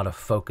 it's not a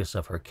focus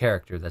of her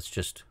character. That's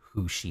just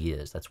who she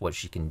is. That's what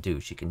she can do.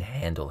 She can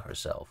handle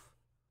herself,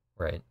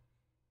 right?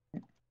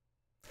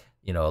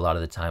 A lot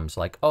of the times,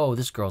 like, oh,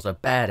 this girl's a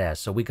badass,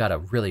 so we gotta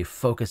really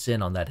focus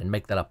in on that and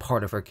make that a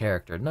part of her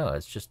character. No,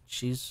 it's just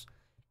she's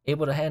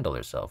able to handle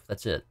herself.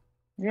 That's it.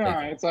 Yeah,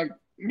 Like, it's like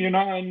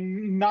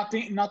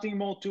and nothing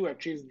more to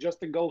it. She's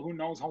just a girl who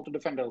knows how to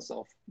defend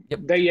herself.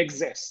 yep, They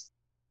exist.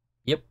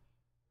 yep,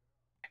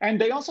 And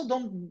they also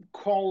don't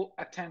call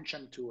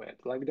attention to it.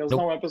 Like there's nope.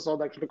 no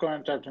episode actually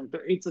calling attention to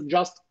it. It's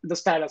just the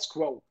status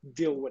quo.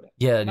 Deal with it.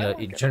 Yeah, And I it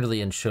like it.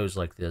 generally in shows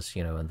like this,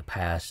 in the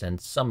past, and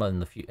some in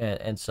the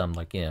and some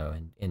like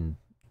in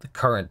the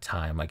current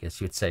time, I guess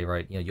you'd say,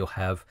 right? You'll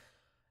have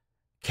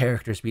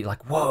characters be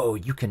like, "Whoa,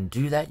 you can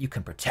do that! You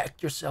can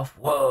protect yourself!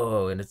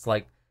 Whoa!" And it's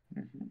like,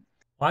 Mhm.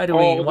 why do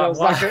we? Why?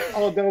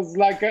 Why? There's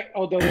like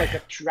a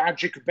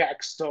tragic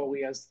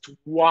backstory as to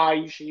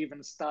why she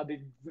even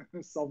studied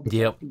self-defense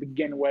Yep, to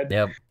begin with.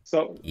 yep,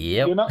 So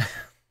yep.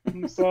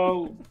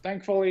 so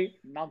thankfully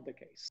not the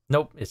case.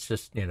 Nope. It's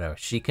just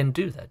she can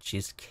do that.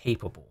 She's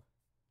capable,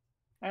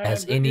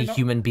 as And any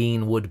human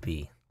being would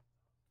be.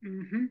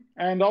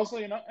 and also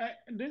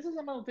this is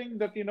another thing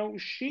that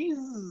she's,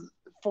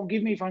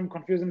 forgive me if I'm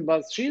confusing,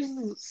 but she's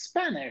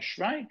Spanish,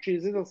 right?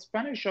 She's either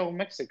Spanish or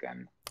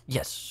Mexican.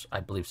 Yes, I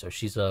believe so.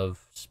 She's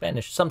of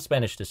some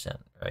Spanish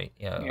descent, right?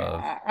 Yeah, Yeah,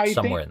 of I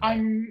somewhere think in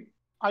there.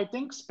 I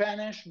think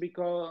Spanish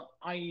because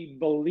I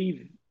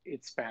believe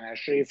it's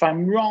Spanish. If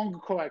I'm wrong,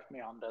 correct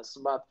me on this.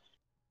 But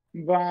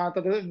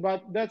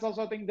that's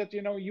also a thing that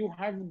you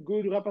have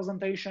good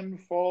representation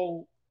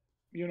for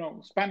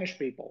Spanish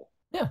people.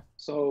 Yeah,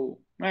 So,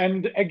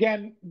 and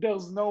again,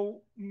 there's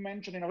no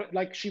mentioning of it.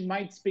 Like she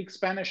might speak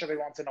Spanish every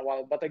once in a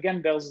while, but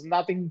again, there's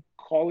nothing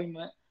calling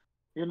it.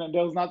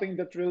 There's nothing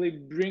that really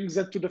brings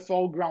it to the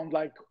foreground.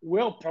 Like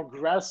we're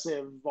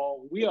progressive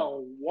or we are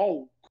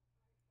woke,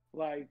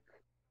 like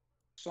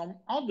some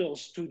other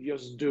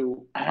studios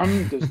do.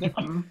 Disney.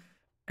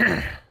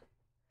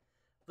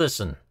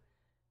 listen,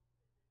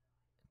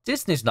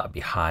 Disney's not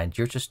behind.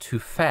 You're just too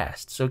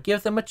fast. So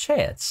give them a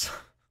chance.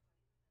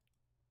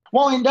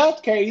 Well, in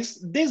that case,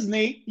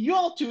 Disney,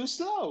 you're too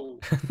slow.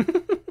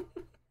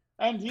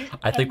 and you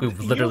I think and we've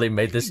you literally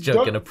made this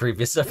joke in a don't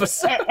previous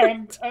episode.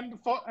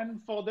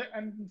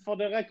 for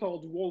the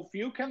record, Wolf,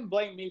 you can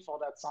blame me for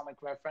that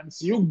Sonic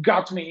reference. You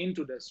got me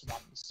into this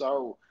one,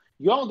 so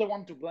you're the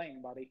one to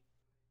blame, buddy.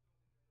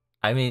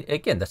 I mean,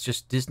 again, that's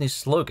just Disney's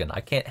slogan.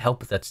 I can't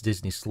help it. That's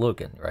Disney's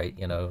slogan, right?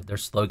 Their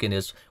slogan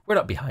is "We're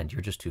not behind.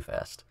 You're just too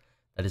fast."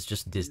 That is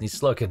just Disney's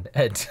slogan,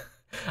 and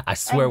I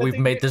swear And the we've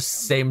thing, mate this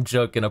same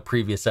joke in a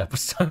previous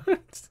episode.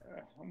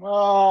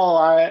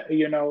 well,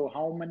 you know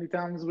how many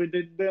times we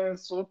did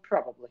this, so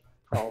probably.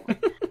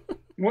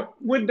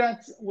 With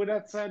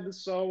that said,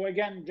 so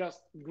again,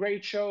 just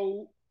great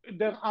show.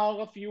 There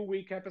are a few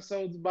weak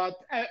episodes, but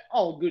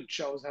all good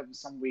shows have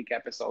some weak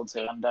episodes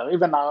here and there.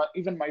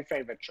 Even my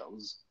favorite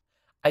shows.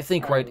 I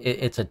think right, Um,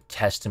 it's a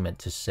testament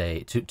to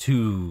say to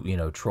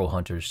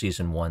Trollhunters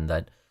season one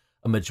that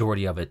a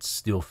majority of it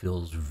still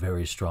feels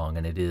very strong,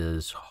 and it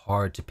is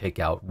hard to pick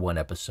out one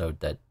episode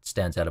that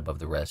stands out above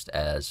the rest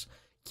as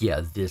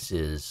yeah, this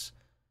is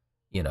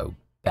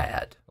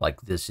bad.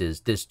 Like this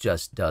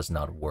just does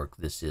not work.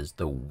 This is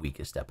the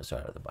weakest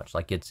episode out of the bunch.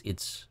 Like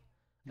it's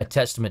a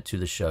testament to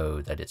the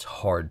show that it's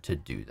hard to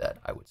do that,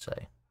 I would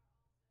say.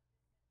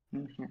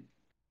 mhm.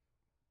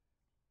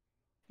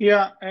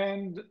 Yeah,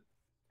 and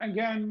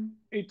again,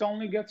 it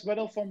only gets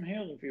better from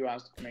here, if you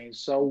ask me.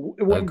 So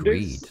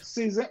Agreed.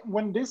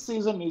 when this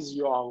season is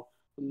your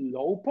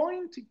low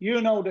point,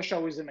 you know the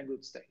show is in a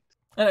good state.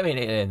 And I mean,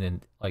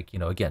 and like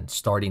again,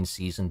 starting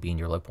season being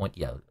your low point,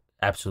 yeah,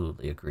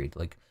 absolutely agreed.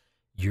 Like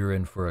you're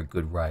in for a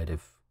good ride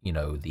if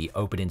the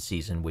opening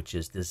season, which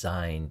is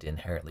designed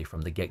inherently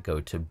from the get go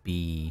to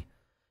be,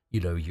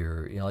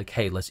 you're like,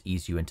 hey, let's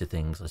ease you into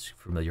things, let's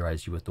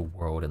familiarize you with the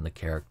world and the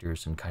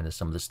characters and kind of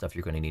some of the stuff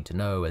you're going to need to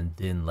know, and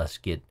then let's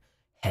get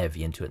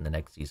heavy into it in the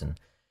next season.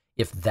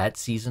 If that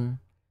season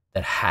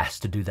that has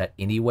to do that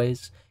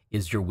anyways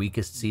is your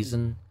weakest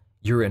season,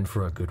 you're in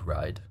for a good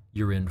ride.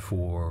 You're in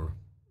for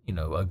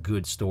a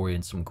good story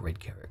and some great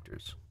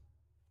characters.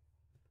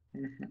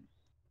 Mhm.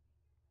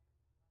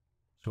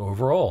 So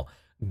overall,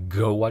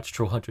 go watch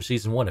Trollhunter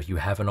season one if you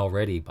haven't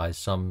already by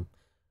some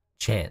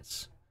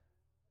chance,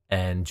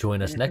 and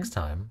join us next Mhm.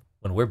 time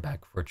when we're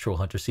back for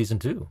Trollhunter season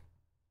two.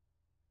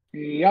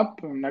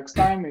 Yep, next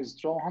time is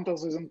Trollhunter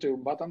season 2.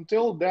 But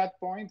until that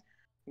point,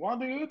 what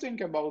do you think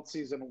about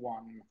season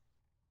 1?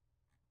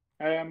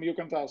 You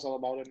can tell us all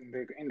about it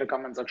in the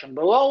comment section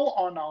below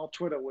on our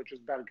Twitter, which is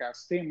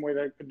Berkcast Team with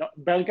a no,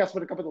 Berkcast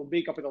with a capital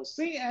B, capital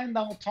C, and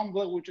our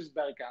Tumblr, which is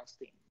Berkcast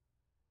Team.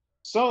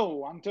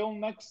 So until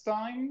next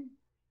time,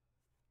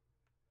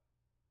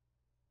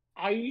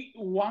 I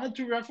wanted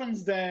to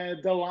reference the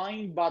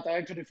line, but I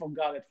actually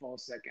forgot it for a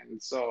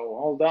second. So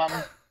hold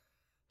on.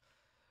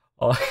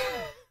 Oh,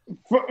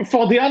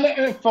 For the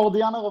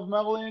honor of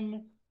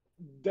Merlin,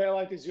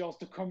 daylight is yours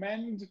to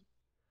commend.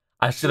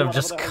 I should Do have whatever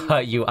just the hell you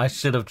cut want you. to I do.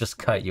 should have just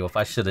cut you off.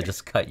 I should have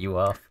just cut you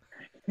off.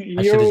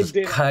 I should have You just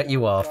didn't cut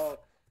you though. off. So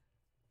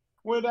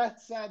with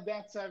that said,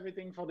 that's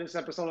everything for this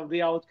episode of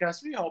the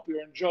Outcast. We hope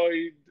you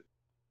enjoyed.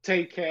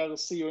 Take care.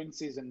 See you in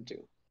season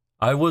 2.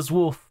 I was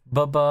Wolf.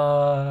 Bye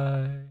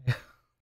bye.